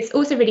 But it's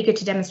also really good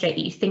to demonstrate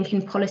that you think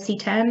in policy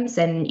terms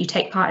and you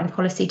take part in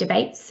policy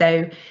debates.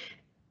 So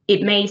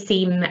it may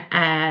seem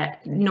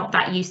not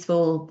that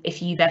useful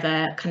if you've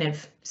ever kind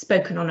of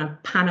spoken on a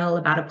panel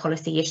about a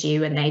policy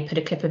issue and they put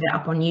a clip of it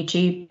up on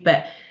YouTube,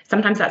 but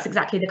sometimes that's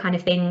exactly the kind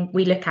of thing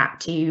we look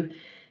at to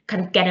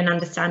kind of get an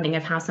understanding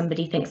of how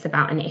somebody thinks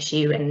about an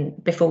issue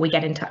and before we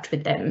get in touch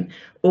with them.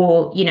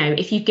 Or, you know,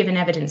 if you've given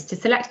evidence to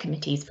select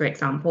committees, for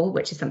example,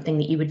 which is something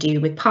that you would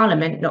do with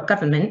Parliament, not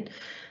government,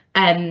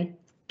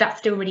 that's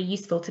still really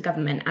useful to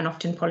government, and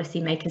often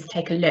policymakers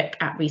take a look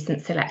at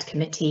recent select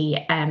committee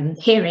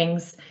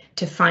hearings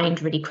to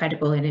find really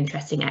credible and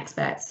interesting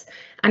experts.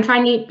 And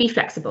finally, be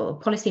flexible.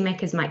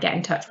 Policymakers might get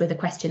in touch with a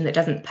question that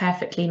doesn't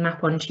perfectly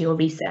map onto your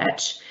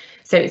research.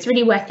 So it's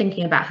really worth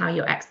thinking about how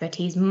your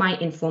expertise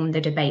might inform the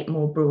debate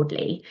more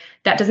broadly.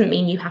 That doesn't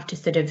mean you have to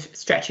sort of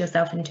stretch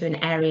yourself into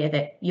an area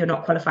that you're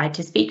not qualified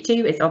to speak to.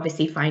 It's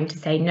obviously fine to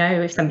say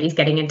no if somebody's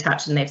getting in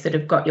touch and they've sort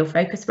of got your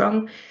focus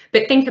wrong.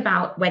 But think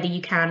about whether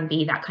you can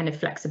be that kind of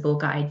flexible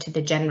guide to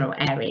the general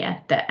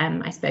area that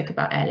I spoke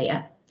about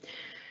earlier.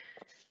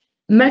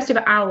 Most of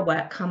our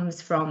work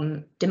comes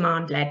from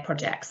demand-led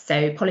projects.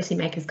 So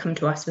policymakers come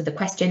to us with a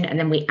question and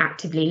then we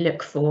actively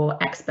look for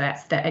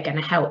experts that are going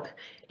to help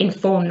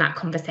inform that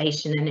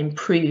conversation and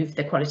improve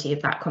the quality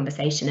of that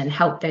conversation and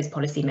help those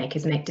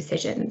policymakers make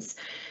decisions.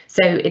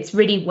 So it's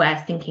really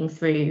worth thinking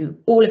through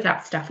all of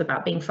that stuff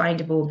about being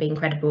findable, being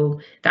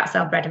credible. That's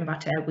our bread and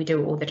butter. We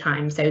do it all the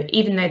time. So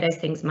even though those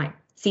things might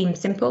seem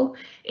simple,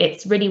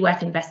 it's really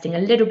worth investing a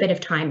little bit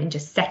of time in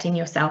just setting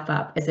yourself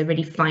up as a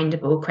really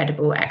findable,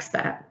 credible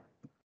expert.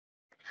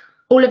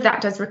 All of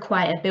that does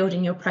require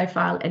building your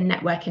profile and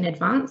network in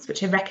advance,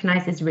 which I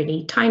recognise is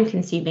really time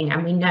consuming,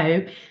 and we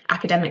know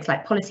academics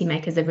like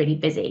policymakers are really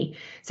busy.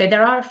 So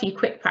there are a few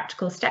quick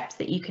practical steps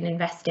that you can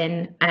invest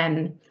in.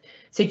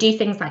 So do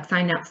things like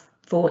sign up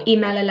for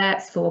email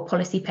alerts for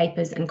policy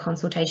papers and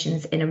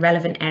consultations in a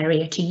relevant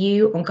area to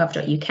you on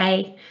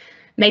gov.uk.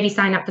 Maybe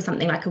sign up for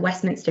something like a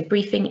Westminster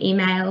briefing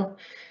email.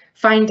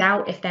 Find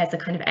out if there's a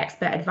kind of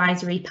expert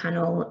advisory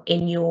panel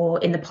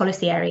in the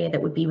policy area that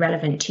would be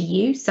relevant to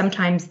you.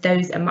 Sometimes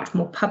those are much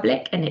more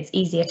public and it's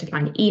easier to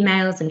find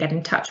emails and get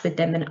in touch with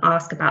them and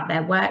ask about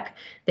their work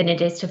than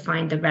it is to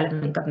find the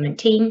relevant government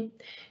team.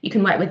 You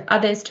can work with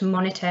others to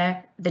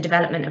monitor the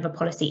development of a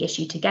policy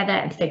issue together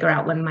and figure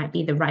out when might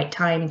be the right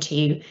time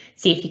to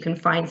see if you can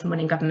find someone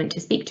in government to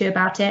speak to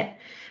about it.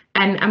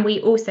 And we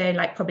also,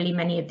 like probably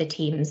many of the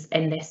teams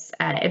in this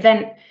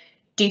event,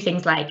 do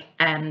things like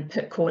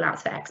put call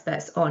outs for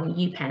experts on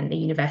UPenn, the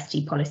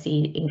University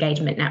Policy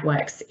Engagement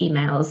Network's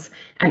emails,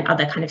 and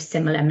other kind of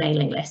similar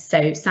mailing lists.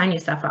 So sign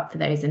yourself up for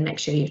those and make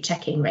sure you're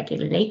checking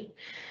regularly.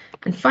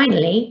 And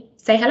finally,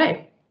 say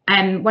hello.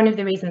 One of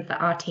the reasons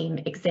that our team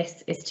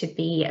exists is to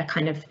be a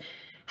kind of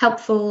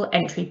helpful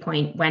entry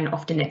point when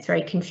often it's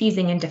very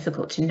confusing and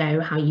difficult to know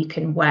how you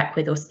can work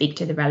with or speak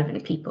to the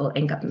relevant people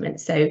in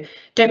government. So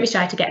don't be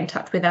shy to get in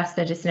touch with us.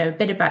 Let us know a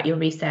bit about your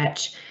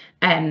research,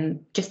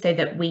 just so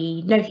that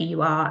we know who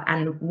you are,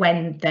 and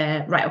when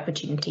the right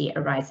opportunity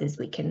arises,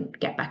 we can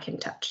get back in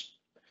touch.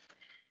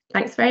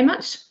 Thanks very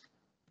much.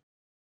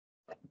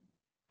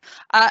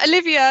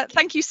 Olivia,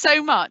 thank you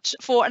so much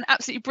for an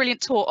absolutely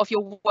brilliant tour of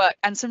your work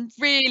and some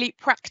really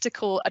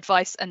practical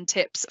advice and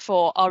tips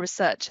for our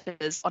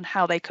researchers on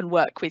how they can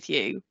work with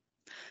you.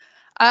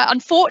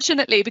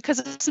 Unfortunately, because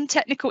of some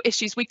technical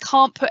issues, we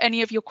can't put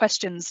any of your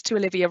questions to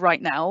Olivia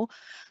right now.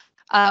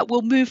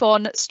 We'll move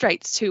on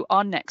straight to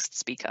our next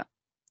speaker.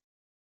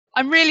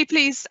 I'm really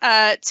pleased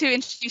to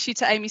introduce you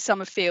to Amy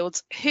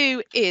Summerfield,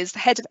 who is the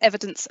Head of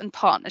Evidence and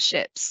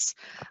Partnerships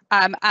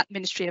at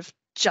Ministry of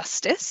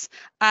Justice.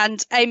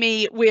 And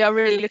Amy, we are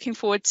really looking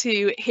forward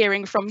to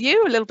hearing from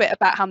you a little bit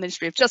about how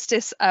Ministry of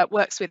Justice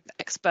works with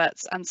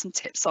experts and some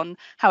tips on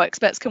how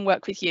experts can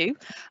work with you.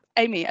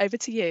 Amy, over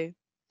to you.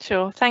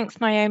 Sure.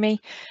 Thanks,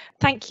 Naomi.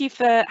 Thank you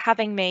for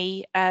having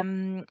me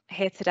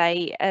here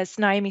today. As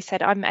Naomi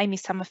said, I'm Amy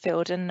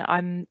Summerfield and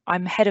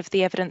I'm head of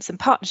the Evidence and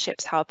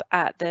Partnerships Hub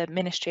at the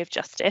Ministry of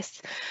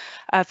Justice.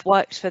 I've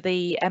worked for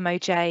the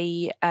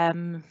MOJ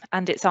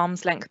and its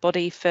arm's length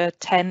body for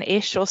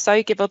 10-ish or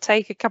so, give or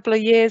take a couple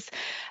of years,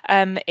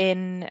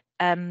 in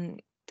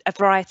a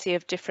variety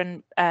of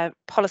different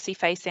policy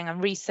facing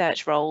and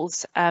research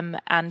roles,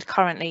 and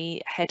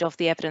currently head of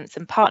the Evidence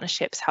and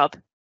Partnerships Hub.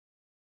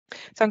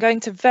 So I'm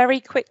going to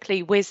very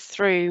quickly whiz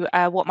through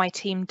what my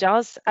team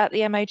does at the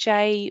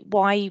MOJ,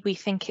 why we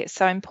think it's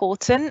so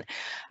important,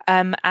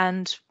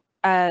 and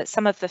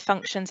some of the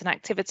functions and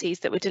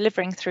activities that we're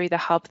delivering through the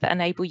hub that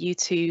enable you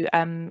to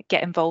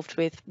get involved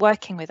with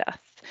working with us.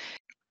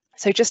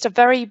 So just a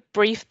very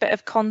brief bit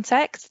of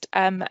context,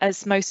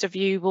 as most of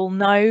you will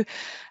know,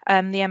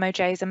 the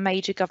MOJ is a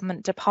major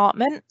government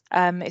department.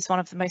 It's one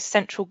of the most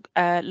central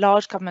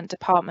large government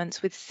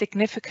departments with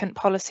significant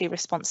policy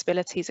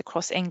responsibilities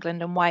across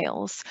England and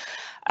Wales.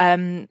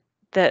 And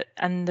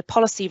the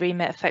policy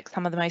remit affects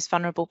some of the most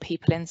vulnerable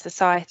people in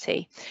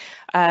society.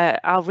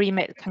 Our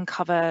remit can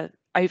cover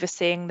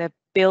overseeing the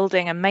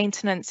building and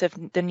maintenance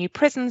of the new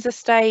prisons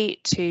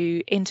estate,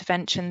 to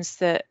interventions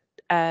that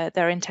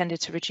they're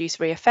intended to reduce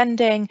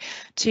reoffending,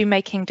 to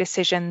making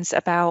decisions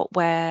about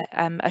where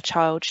a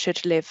child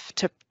should live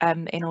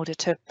in order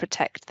to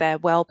protect their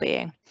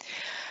well-being.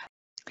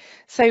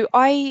 So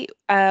I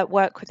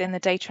work within the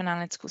Data and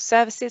Analytical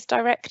Services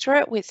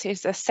Directorate, which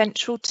is a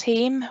central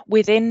team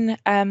within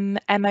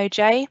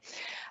MOJ,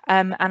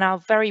 and our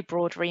very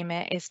broad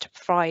remit is to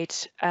provide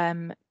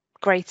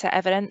greater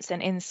evidence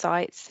and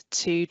insights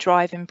to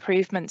drive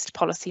improvements to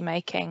policy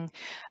making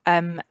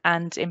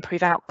and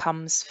improve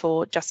outcomes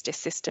for justice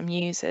system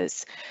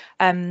users.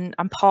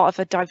 I'm part of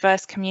a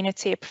diverse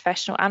community of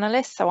professional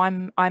analysts, so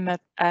I'm a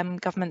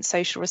government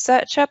social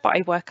researcher, but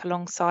I work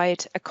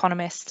alongside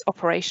economists,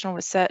 operational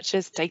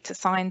researchers, data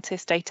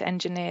scientists, data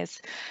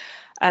engineers,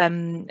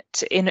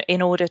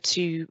 in order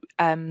to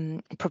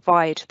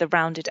provide the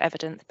rounded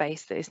evidence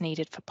base that is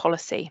needed for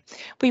policy.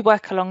 We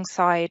work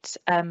alongside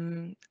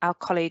our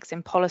colleagues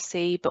in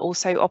policy, but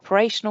also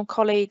operational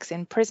colleagues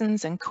in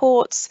prisons and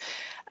courts,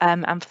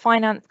 and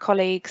finance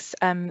colleagues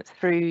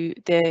through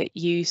the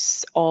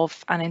use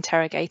of an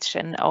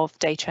interrogation of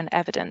data and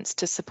evidence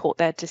to support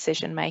their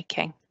decision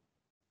making.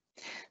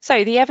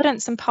 So the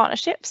Evidence and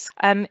Partnerships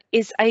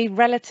is a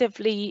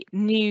relatively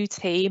new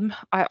team.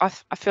 I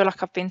feel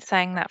like I've been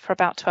saying that for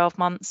about 12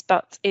 months,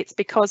 but it's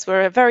because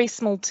we're a very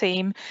small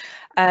team,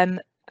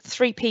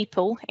 3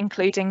 people,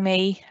 including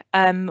me,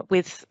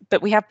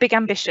 but we have big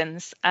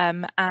ambitions,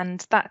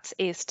 and that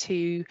is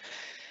to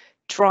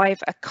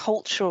drive a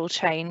cultural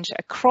change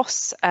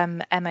across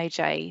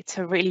MOJ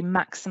to really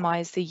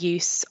maximise the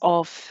use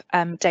of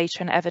data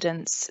and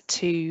evidence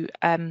to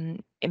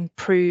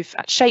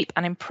shape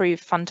and improve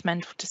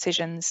fundamental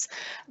decisions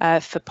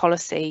for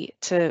policy,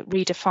 to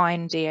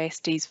redefine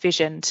DASD's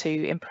vision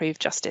to improve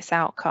justice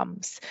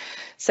outcomes.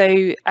 So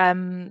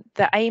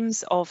the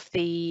aims of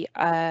the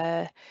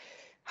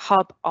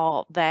hub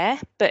are there,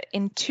 but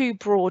in 2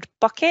 broad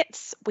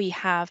buckets. We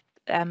have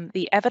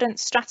the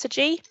evidence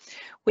strategy,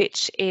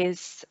 which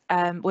is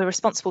we're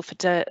responsible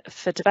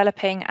for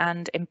developing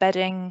and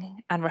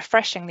embedding and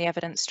refreshing the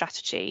evidence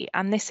strategy,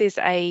 and this is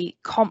a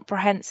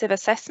comprehensive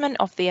assessment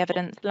of the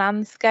evidence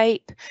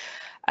landscape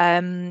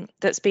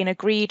that's been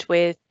agreed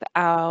with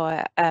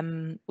our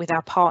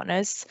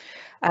partners,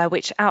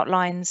 which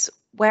outlines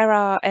where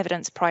our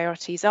evidence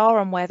priorities are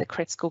and where the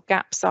critical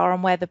gaps are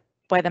and where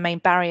the main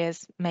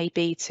barriers may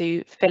be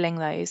to filling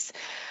those.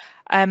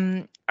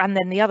 And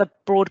then the other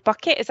broad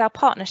bucket is our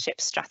partnership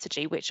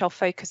strategy, which I'll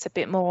focus a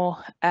bit more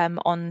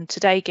on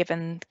today,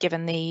 given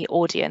the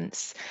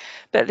audience.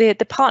 But the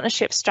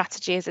partnership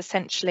strategy is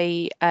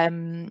essentially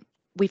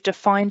we've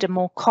defined a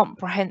more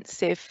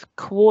comprehensive,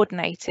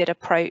 coordinated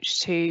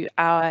approach to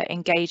our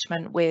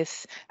engagement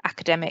with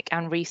academic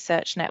and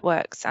research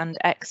networks and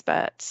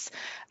experts,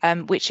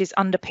 which is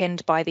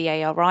underpinned by the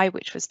ARI,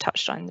 which was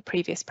touched on in the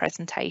previous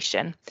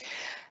presentation.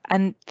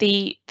 And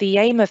the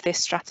aim of this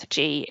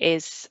strategy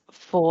is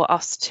for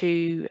us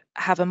to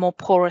have a more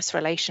porous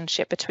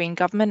relationship between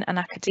government and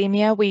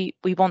academia. We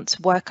want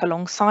to work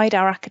alongside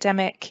our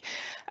academic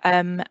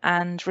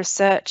and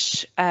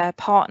research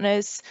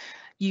partners,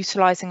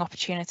 utilising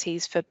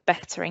opportunities for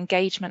better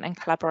engagement and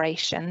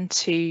collaboration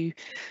to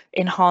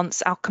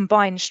enhance our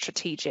combined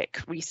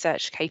strategic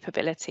research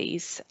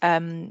capabilities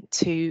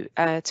to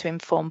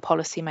inform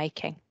policy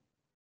making.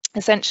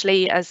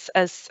 Essentially, as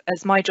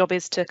my job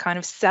is to kind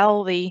of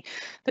sell the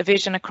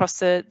vision across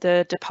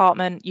the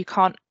department, you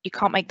can't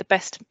make the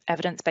best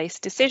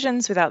evidence-based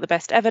decisions without the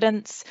best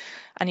evidence,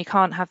 and you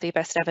can't have the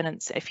best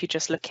evidence if you're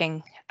just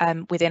looking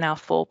within our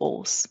 4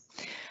 walls.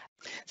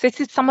 So this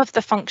is some of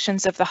the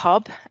functions of the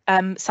hub.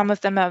 Some of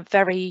them are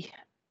very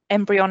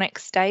embryonic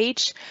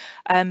stage,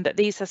 but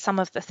these are some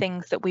of the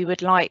things that we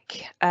would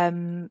like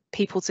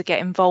people to get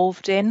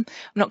involved in. I'm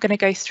not going to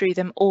go through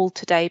them all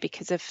today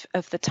because of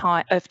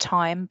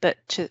time,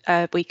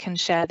 but we can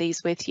share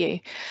these with you.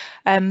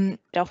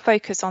 I'll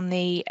focus on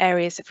the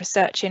areas of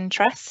research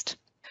interest.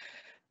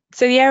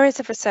 So the areas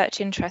of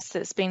research interest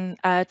that's been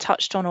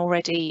touched on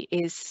already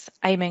is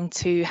aiming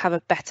to have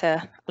a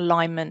better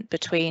alignment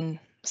between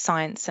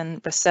science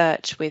and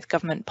research with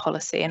government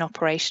policy and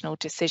operational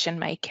decision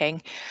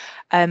making.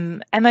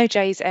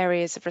 MOJ's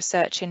areas of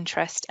research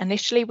interest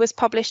initially was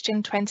published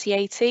in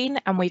 2018,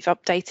 and we've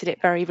updated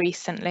it very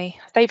recently.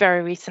 I say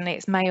very recently,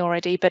 it's May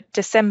already, but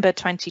December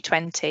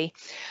 2020.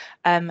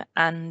 And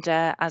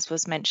as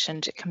was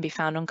mentioned, it can be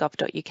found on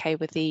gov.uk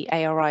with the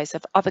ARIs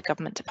of other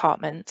government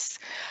departments.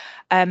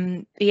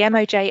 The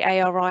MOJ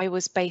ARI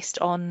was based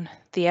on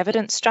the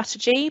evidence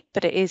strategy,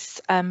 but it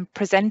is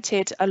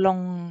presented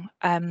along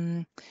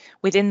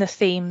within the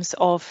themes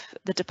of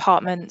the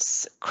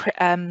department's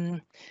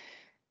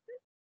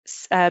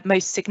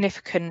most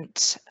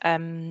significant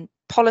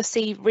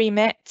policy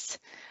remit,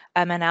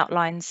 and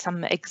outlines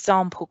some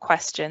example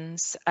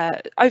questions,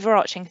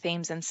 overarching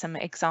themes and some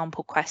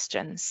example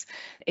questions.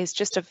 Is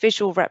just a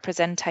visual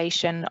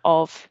representation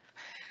of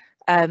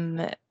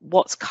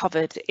what's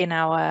covered in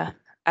our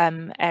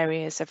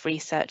areas of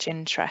research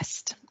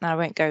interest. Now, I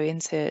won't go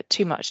into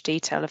too much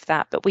detail of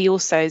that, but we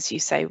also, as you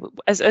say,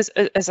 as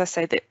I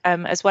say, that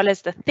as well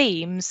as the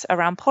themes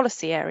around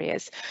policy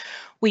areas,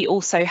 we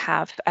also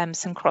have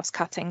some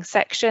cross-cutting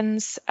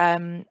sections,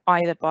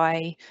 either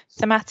by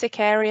thematic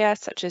area,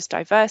 such as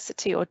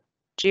diversity or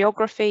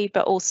geography,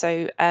 but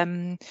also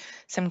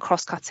some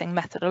cross-cutting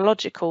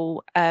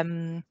methodological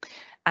and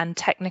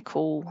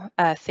technical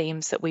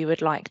themes that we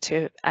would like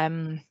to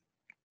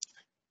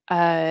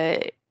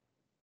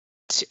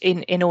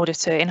in order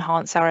to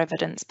enhance our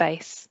evidence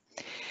base.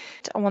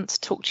 I want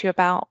to talk to you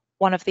about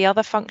one of the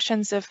other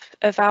functions of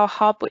our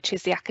hub, which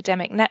is the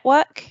academic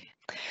network.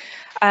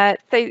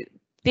 So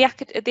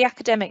the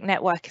academic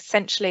network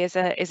essentially is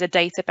a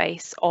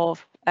database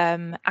of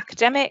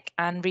academic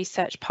and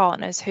research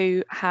partners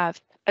who have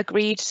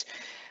agreed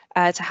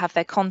to have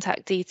their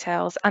contact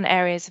details and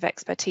areas of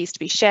expertise to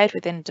be shared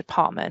within the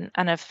department,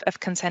 and have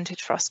consented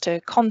for us to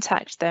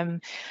contact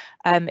them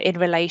in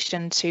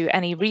relation to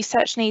any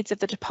research needs of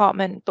the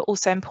department, but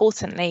also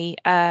importantly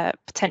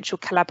potential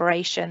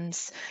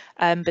collaborations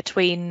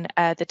between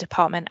the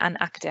department and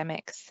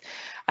academics.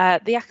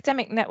 The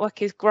academic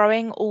network is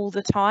growing all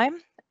the time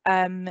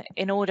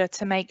in order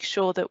to make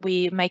sure that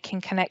we're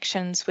making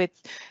connections with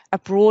a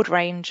broad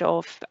range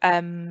of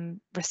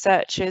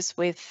researchers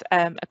with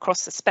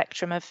across the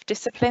spectrum of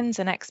disciplines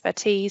and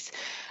expertise.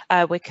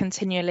 We're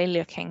continually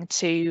looking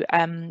to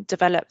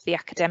develop the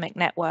academic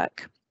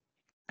network.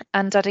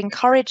 And I'd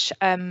encourage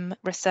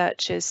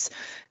researchers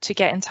to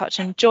get in touch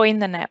and join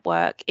the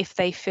network if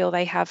they feel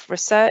they have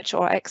research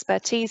or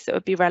expertise that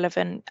would be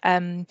relevant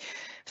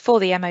for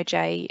the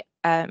MOJ,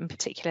 in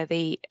particular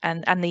the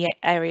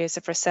areas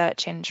of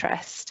research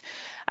interest.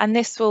 And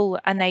this will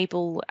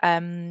enable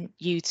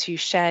you to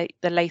share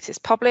the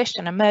latest published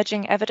and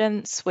emerging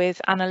evidence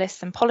with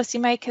analysts and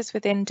policymakers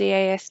within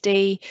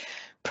DASD,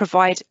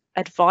 provide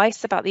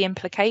advice about the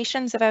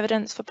implications of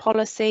evidence for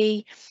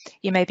policy.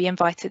 You may be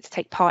invited to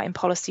take part in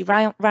policy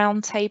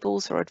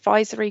roundtables or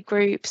advisory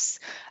groups,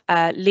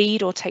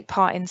 lead or take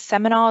part in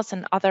seminars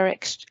and other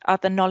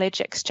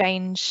knowledge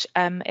exchange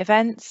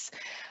events,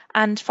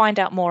 and find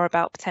out more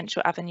about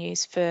potential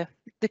avenues for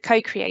the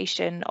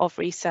co-creation of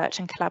research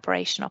and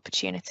collaboration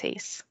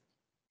opportunities.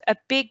 A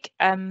big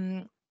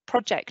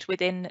project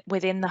within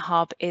the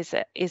hub is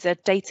a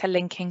data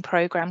linking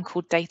program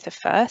called Data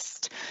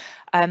First.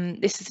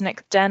 This is an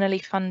externally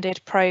funded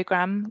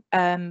program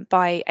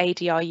by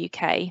ADR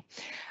UK,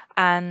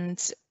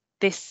 and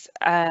this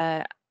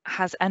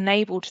has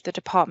enabled the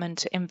department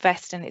to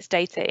invest in its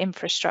data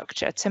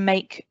infrastructure to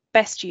make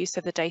best use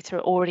of the data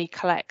it already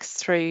collects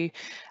through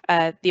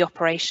the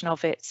operation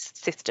of its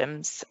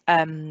systems.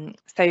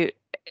 So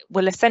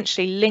will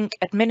essentially link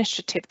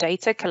administrative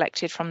data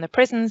collected from the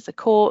prisons, the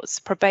courts,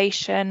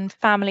 probation,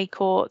 family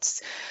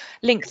courts,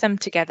 link them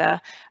together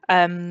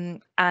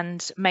and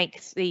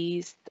make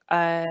these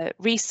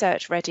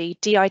research-ready,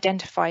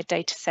 de-identified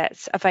data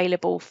sets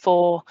available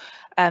for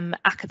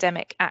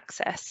academic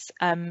access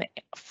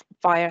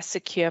via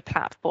secure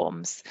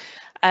platforms.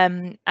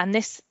 And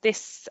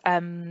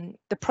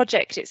the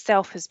project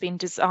itself has been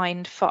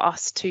designed for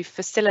us to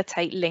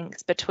facilitate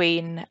links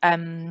between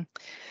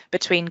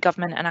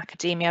government and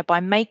academia by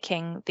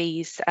making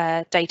these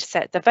data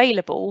sets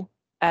available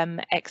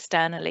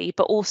externally,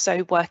 but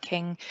also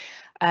working.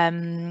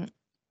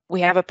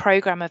 We have a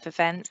programme of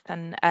events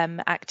and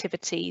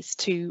activities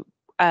to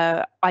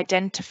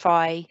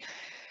identify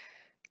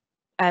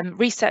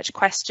research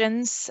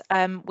questions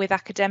with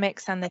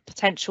academics and the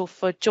potential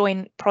for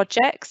joint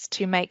projects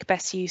to make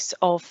best use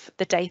of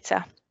the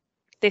data.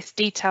 This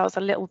details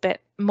a little bit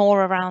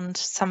more around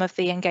some of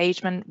the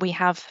engagement we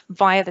have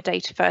via the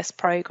Data First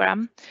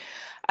programme.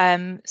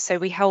 So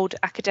we hold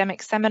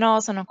academic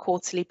seminars on a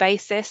quarterly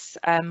basis,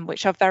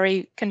 which are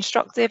very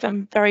constructive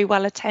and very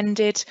well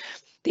attended.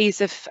 These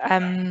have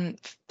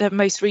the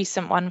most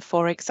recent one,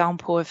 for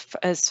example,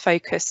 has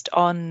focused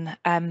on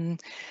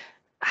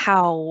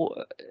how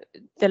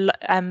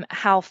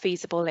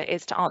feasible it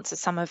is to answer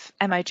some of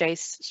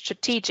MOJ's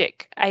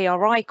strategic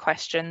ARI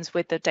questions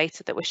with the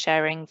data that we're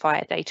sharing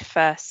via Data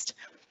First.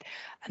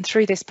 And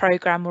through this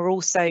programme, we're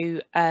also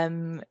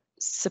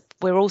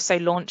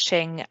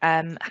launching,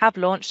 have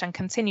launched and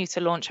continue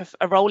to launch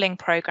a rolling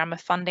programme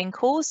of funding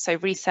calls, so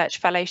research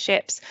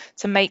fellowships,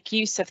 to make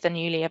use of the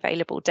newly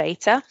available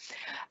data.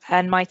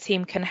 And my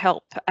team can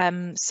help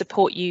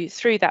support you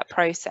through that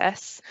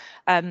process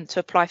to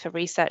apply for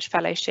research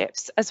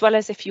fellowships, as well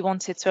as if you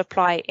wanted to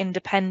apply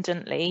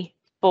independently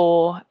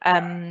for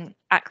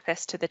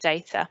access to the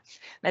data.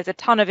 There's a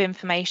ton of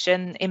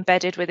information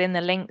embedded within the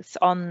links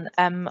on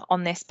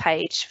this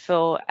page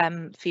for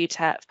you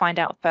to find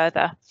out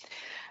further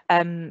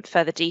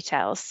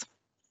details.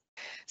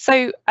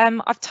 So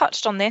I've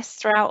touched on this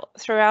throughout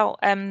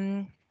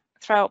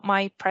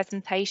my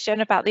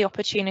presentation about the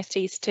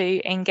opportunities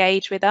to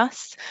engage with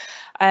us.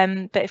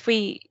 But if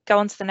we go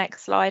on to the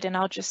next slide, and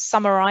I'll just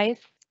summarise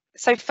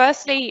So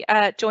firstly,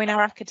 join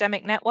our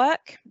academic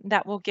network.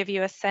 That will give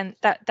you a sense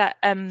that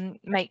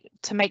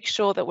make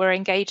sure that we're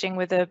engaging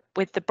with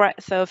the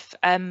breadth of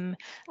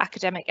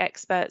academic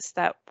experts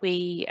that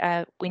we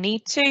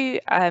need to.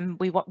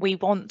 We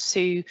want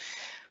to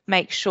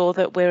make sure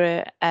that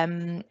we're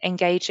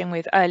engaging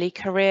with early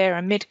career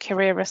and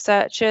mid-career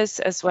researchers,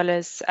 as well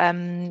as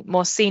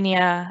more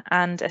senior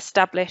and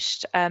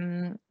established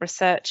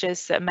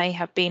researchers that may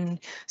have been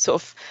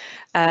sort of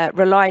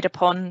relied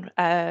upon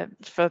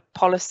for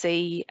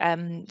policy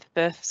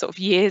for sort of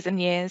years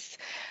and years.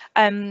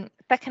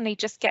 Secondly,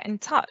 just get in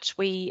touch.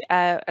 We,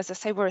 as I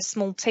say, we're a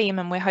small team,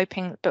 and we're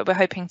hoping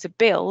to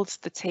build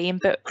the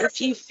team. But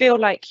if you feel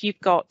like you've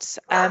got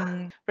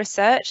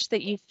research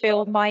that you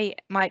feel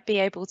might be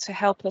able to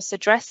help us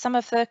address some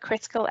of the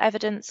critical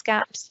evidence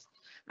gaps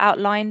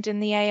outlined in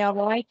the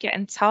ARI, get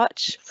in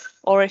touch.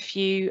 Or if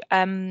you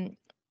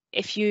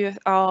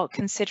are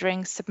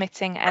considering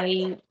submitting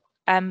a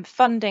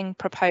funding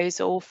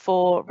proposal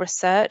for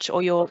research,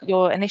 or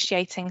you're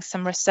initiating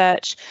some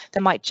research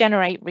that might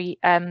generate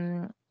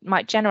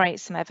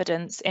some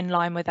evidence in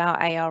line with our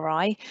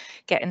ARI,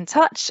 get in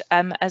touch,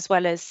 as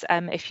well as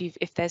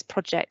if there's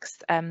projects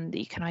that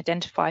you can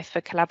identify for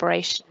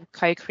collaboration,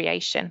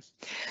 co-creation.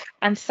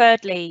 And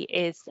thirdly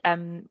is,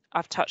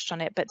 I've touched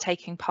on it, but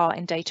taking part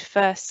in data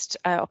first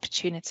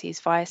opportunities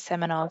via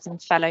seminars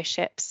and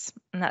fellowships,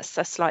 and that's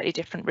a slightly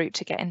different route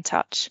to get in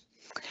touch.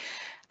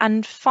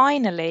 And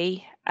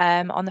finally,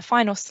 on the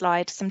final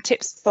slide, some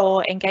tips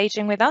for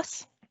engaging with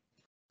us.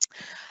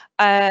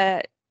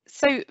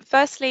 So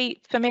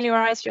firstly,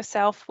 familiarise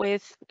yourself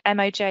with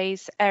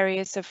MOJ's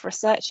areas of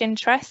research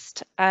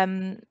interest.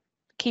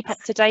 Keep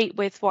up to date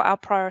with what our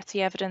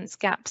priority evidence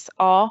gaps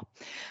are,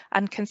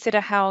 and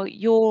consider how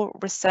your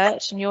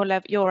research and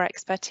your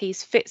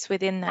expertise fits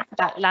within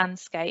that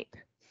landscape.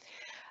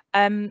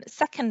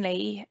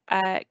 Secondly,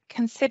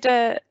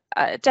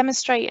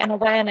 demonstrate an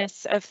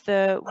awareness of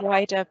the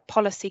wider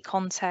policy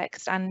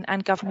context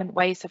and government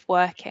ways of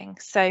working.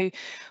 So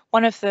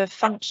one of the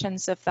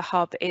functions of the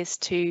hub is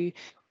to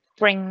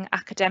bring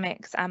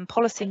academics and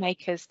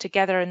policymakers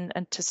together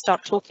and to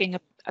start talking a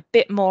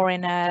bit more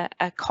in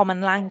a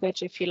common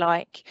language, if you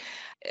like,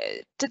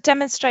 to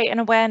demonstrate an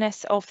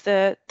awareness of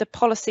the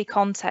policy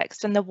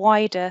context and the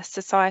wider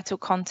societal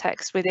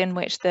context within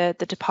which the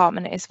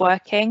department is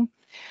working.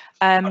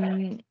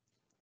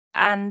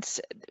 And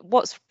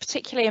what's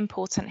particularly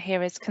important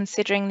here is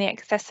considering the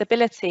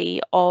accessibility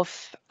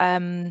of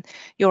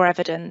your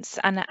evidence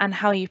and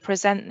how you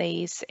present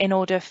these in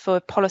order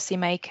for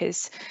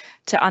policymakers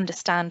to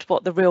understand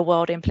what the real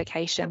world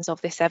implications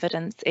of this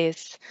evidence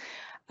is.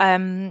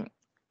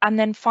 And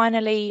then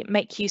finally,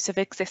 make use of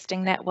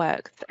existing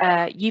networks.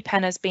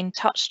 UPenn has been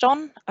touched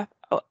on,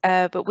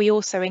 but we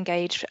also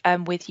engage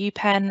with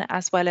UPenn,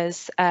 as well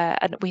as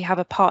and we have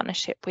a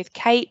partnership with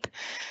CAPE,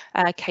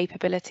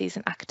 Capabilities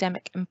in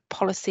Academic and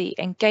Policy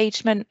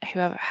Engagement, who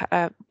have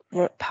a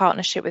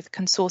partnership with a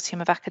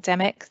consortium of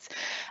academics.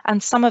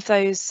 And some of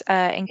those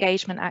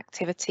engagement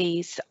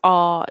activities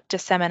are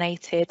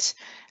disseminated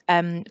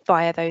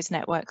via those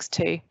networks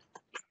too.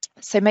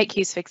 So make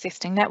use of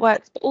existing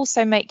networks, but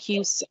also make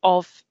use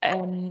of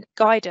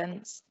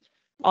guidance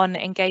on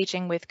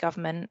engaging with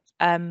government.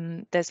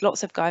 There's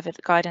lots of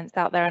guidance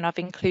out there, and I've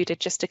included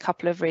just a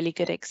couple of really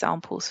good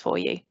examples for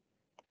you.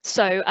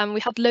 So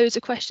we had loads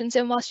of questions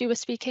in whilst you were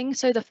speaking.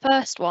 So the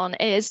first one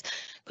is,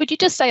 could you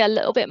just say a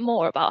little bit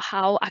more about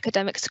how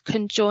academics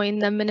can join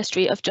the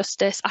Ministry of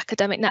Justice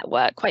academic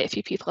network? Quite a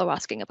few people are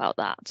asking about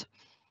that.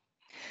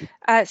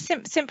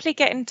 Simply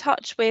get in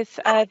touch with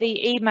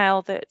the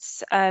email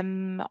that's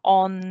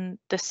on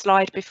the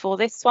slide before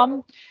this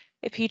one.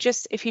 If you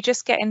just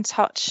get in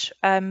touch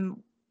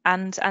and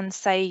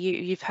say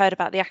you've heard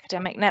about the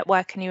academic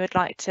network and you would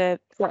like to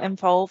get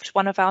involved,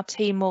 one of our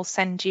team will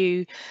send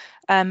you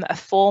a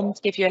form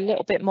to give you a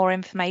little bit more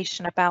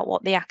information about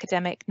what the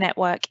academic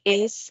network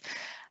is,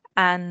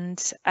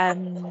 and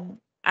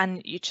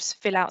you just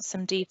fill out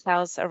some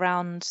details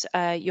around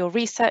your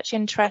research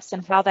interests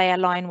and how they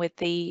align with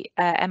the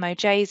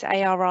MOJ's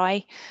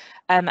ARI,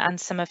 and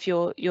some of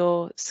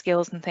your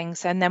skills and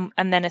things, and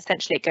then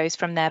essentially it goes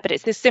from there. But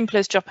it's as simple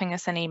as dropping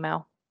us an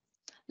email.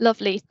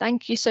 Lovely,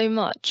 thank you so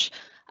much.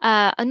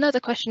 Another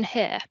question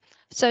here.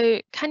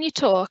 So can you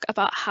talk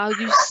about how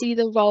you see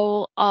the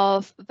role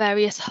of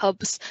various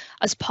hubs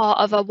as part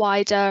of a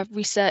wider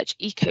research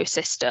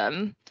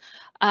ecosystem?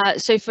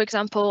 So, for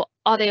example,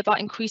 are they about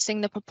increasing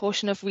the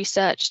proportion of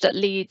research that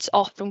leads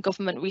off from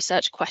government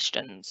research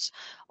questions,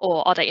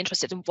 or are they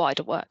interested in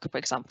wider work, for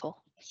example?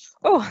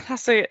 Oh,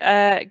 that's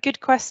a good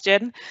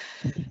question.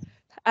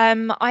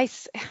 And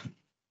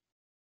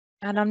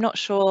I'm not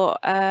sure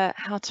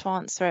how to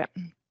answer it.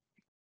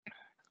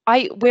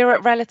 We're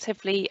at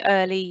relatively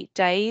early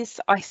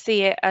days. I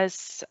see it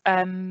as,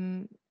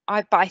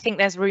 but I think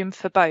there's room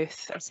for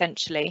both,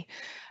 essentially.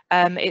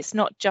 It's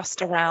not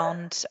just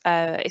around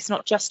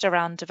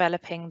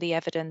developing the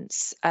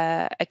evidence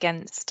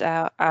against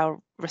our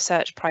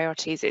research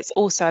priorities. It's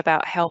also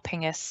about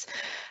helping us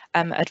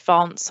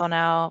advance on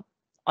our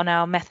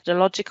our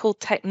methodological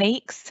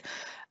techniques.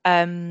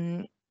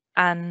 So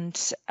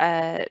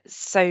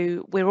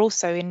we're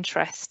also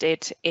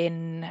interested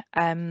in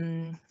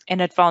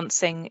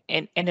advancing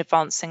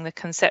the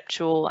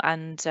conceptual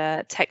and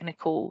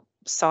technical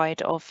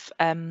side of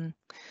the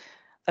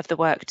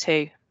work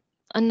too.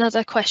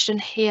 Another question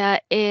here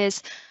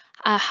is,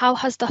 how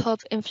has the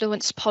hub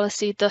influenced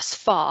policy thus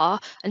far?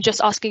 And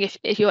just asking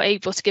if you're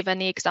able to give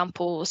any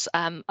examples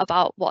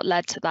about what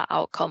led to that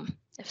outcome,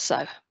 if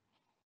so.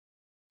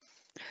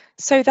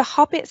 So the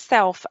hub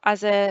itself,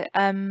 as a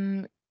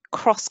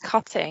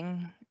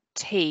cross-cutting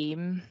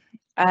team,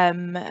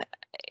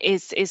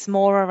 is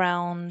more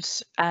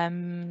around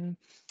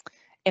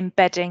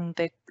embedding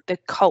the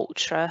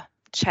culture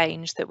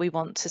change that we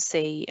want to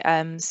see.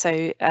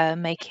 So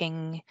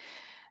making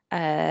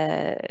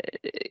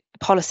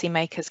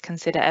policymakers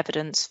consider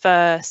evidence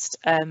first,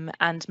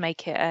 and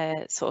make it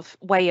a sort of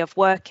way of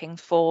working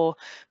for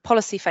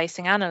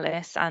policy-facing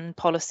analysts and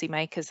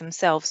policymakers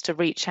themselves to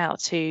reach out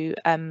to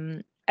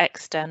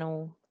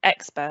external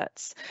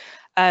experts.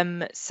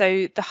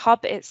 So the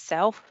hub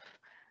itself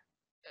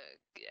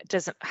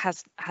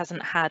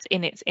hasn't had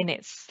in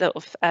its sort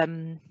of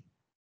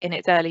in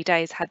its early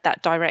days had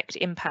that direct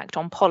impact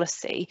on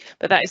policy,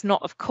 but that is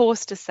not, of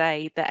course, to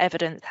say that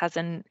evidence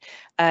hasn't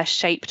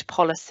shaped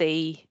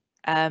policy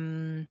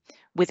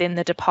within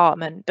the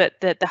department, but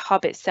the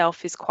hub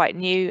itself is quite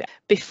new.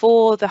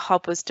 Before the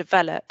hub was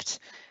developed,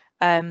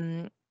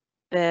 the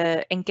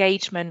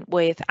engagement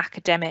with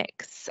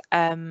academics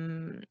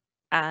and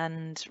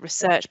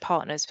research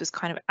partners was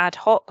kind of ad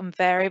hoc and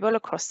variable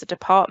across the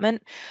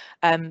department.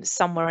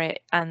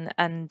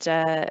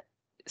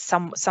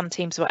 Some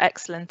teams were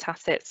excellent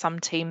at it.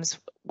 Some teams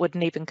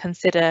wouldn't even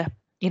consider,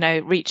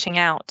 reaching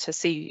out to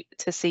see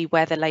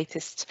where the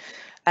latest,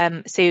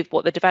 see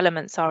what the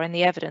developments are in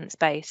the evidence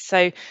base.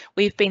 So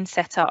we've been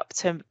set up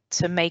to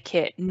make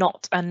it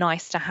not a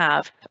nice to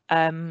have,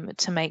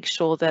 to make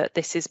sure that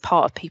this is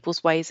part of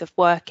people's ways of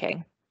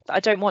working. I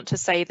don't want to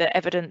say that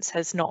evidence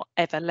has not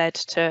ever led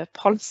to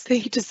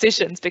policy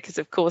decisions, because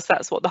of course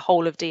that's what the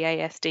whole of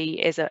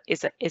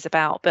DASD is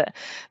about. But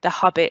the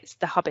hub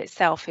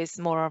itself is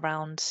more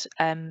around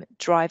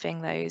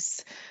driving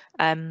those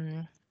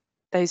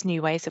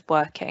new ways of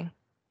working,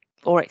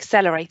 or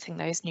accelerating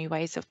those new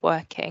ways of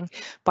working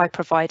by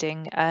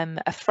providing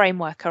a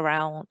framework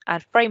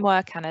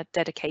and a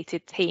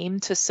dedicated team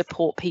to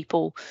support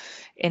people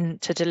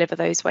to deliver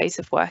those ways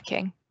of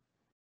working.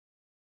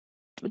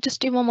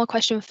 Just do one more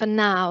question for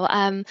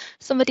now.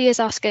 Somebody is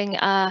asking,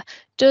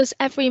 does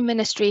every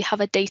ministry have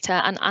a data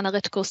and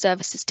analytical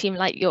services team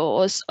like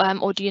yours,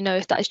 or do you know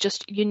if that is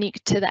just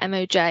unique to the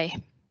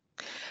MOJ?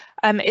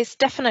 It's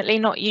definitely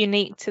not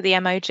unique to the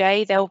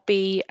MOJ. There'll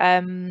be,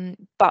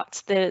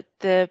 but the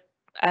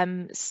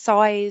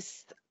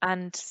size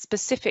and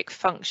specific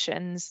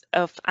functions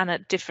of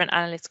different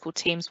analytical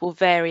teams will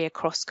vary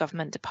across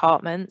government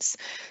departments.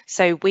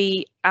 So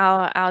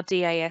our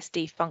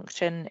DASD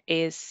function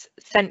is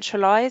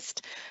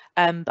centralised,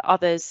 but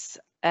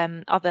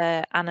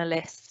other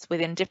analysts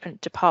within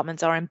different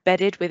departments are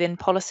embedded within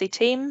policy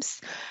teams.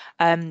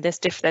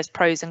 There's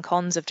pros and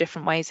cons of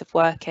different ways of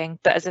working,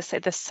 but as I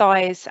said, the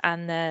size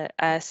and the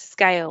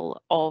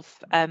scale of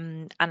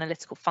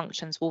analytical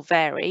functions will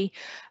vary,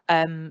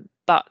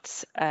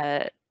 but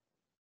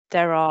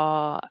there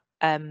are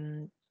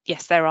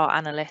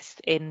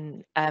analysts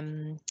in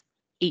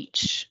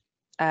each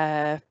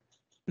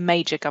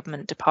major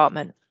government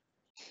department.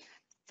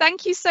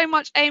 Thank you so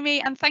much, Amy,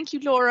 and thank you,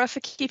 Laura, for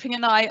keeping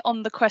an eye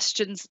on the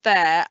questions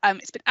there.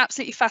 It's been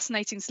absolutely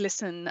fascinating to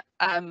listen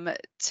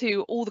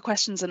to all the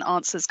questions and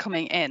answers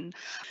coming in.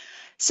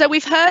 So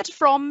we've heard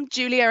from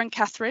Giulia and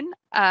Catherine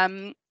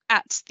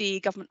at the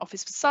Government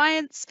Office for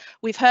Science.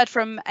 We've heard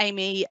from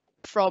Amy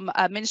from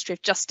Ministry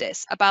of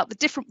Justice about the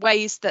different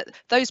ways that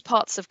those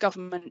parts of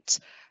government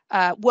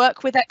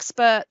work with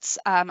experts,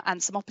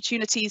 and some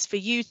opportunities for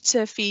you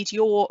to feed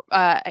your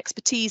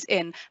expertise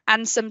in,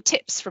 and some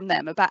tips from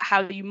them about how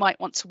you might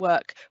want to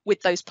work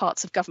with those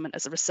parts of government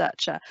as a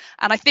researcher.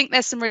 And I think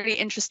there's some really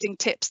interesting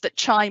tips that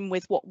chime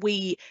with what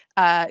we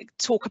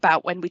talk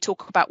about when we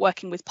talk about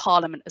working with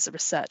Parliament as a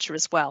researcher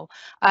as well.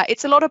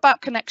 It's a lot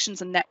about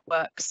connections and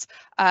networks.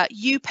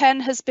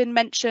 UPenn has been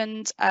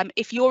mentioned.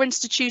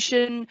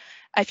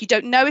 If you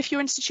don't know if your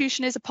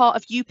institution is a part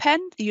of UPenn,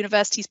 the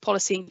University's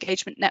Policy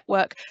Engagement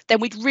Network, then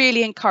we'd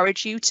really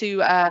encourage you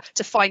to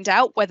find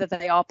out whether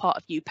they are part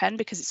of UPenn,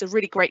 because it's a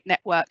really great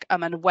network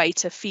and a way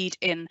to feed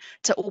in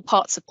to all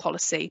parts of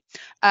policy.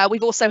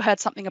 We've also heard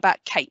something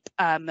about CAPE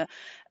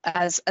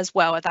as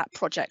well at that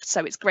project,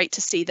 so it's great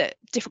to see that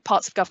different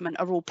parts of government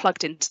are all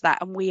plugged into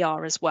that, and we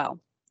are as well.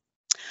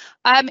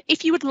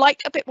 If you would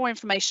like a bit more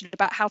information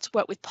about how to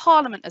work with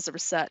Parliament as a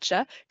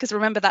researcher, because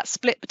remember that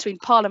split between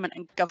Parliament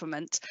and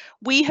government,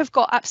 we have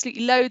got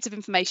absolutely loads of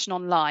information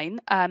online.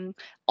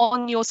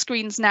 On your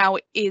screens now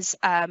is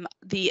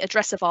the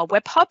address of our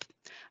web hub,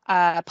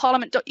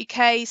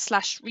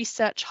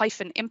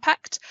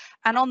 parliament.uk/research-impact,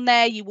 and on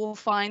there you will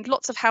find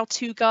lots of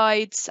how-to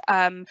guides,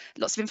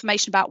 lots of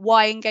information about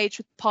why engage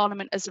with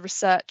Parliament as a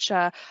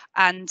researcher,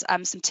 and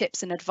some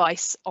tips and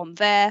advice on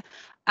there.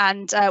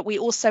 And we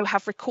also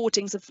have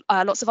recordings of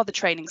lots of other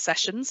training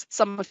sessions.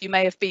 Some of you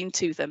may have been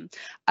to them.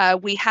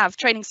 We have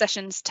training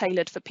sessions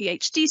tailored for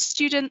PhD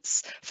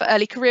students, for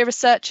early career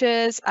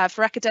researchers,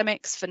 for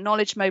academics, for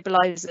knowledge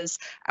mobilisers,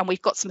 and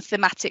we've got some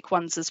thematic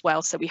ones as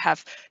well. So we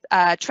have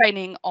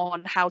training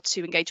on how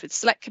to engage with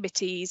select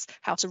committees,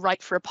 how to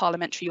write for a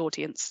parliamentary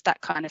audience,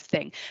 that kind of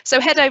thing. So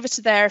head over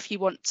to there if you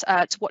want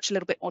to watch a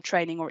little bit more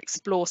training or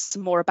explore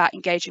some more about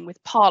engaging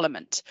with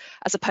Parliament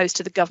as opposed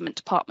to the government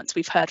departments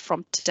we've heard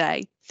from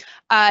today.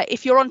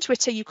 If you're on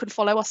Twitter, you can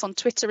follow us on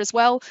Twitter as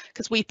well,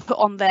 because we put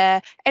on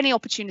there any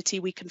opportunity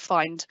we can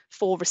find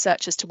for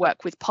researchers to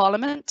work with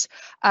Parliament.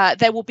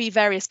 There will be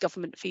various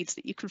government feeds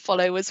that you can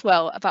follow as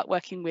well about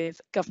working with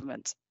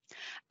government.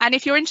 And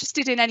if you're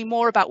interested in any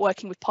more about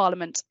working with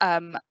Parliament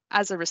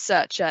as a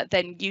researcher,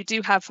 then you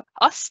do have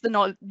us,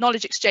 the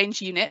Knowledge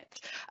Exchange Unit.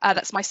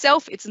 That's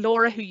myself, it's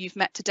Laura, who you've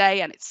met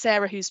today, and it's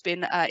Sarah, who's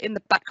been in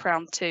the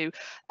background too.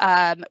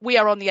 We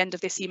are on the end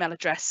of this email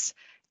address,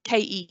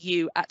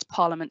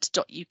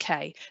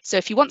 keu@parliament.uk. So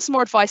if you want some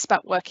more advice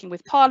about working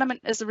with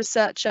Parliament as a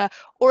researcher,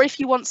 or if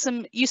you want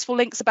some useful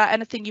links about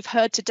anything you've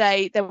heard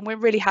today, then we're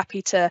really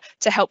happy to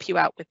help you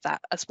out with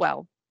that as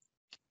well.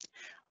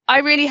 I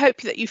really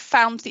hope that you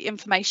found the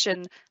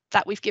information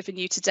that we've given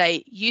you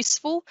today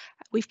useful.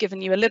 We've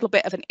given you a little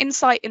bit of an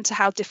insight into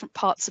how different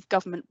parts of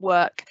government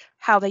work,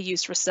 how they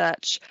use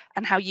research,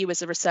 and how you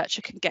as a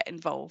researcher can get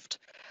involved.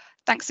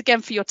 Thanks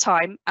again for your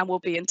time, and we'll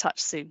be in touch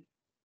soon.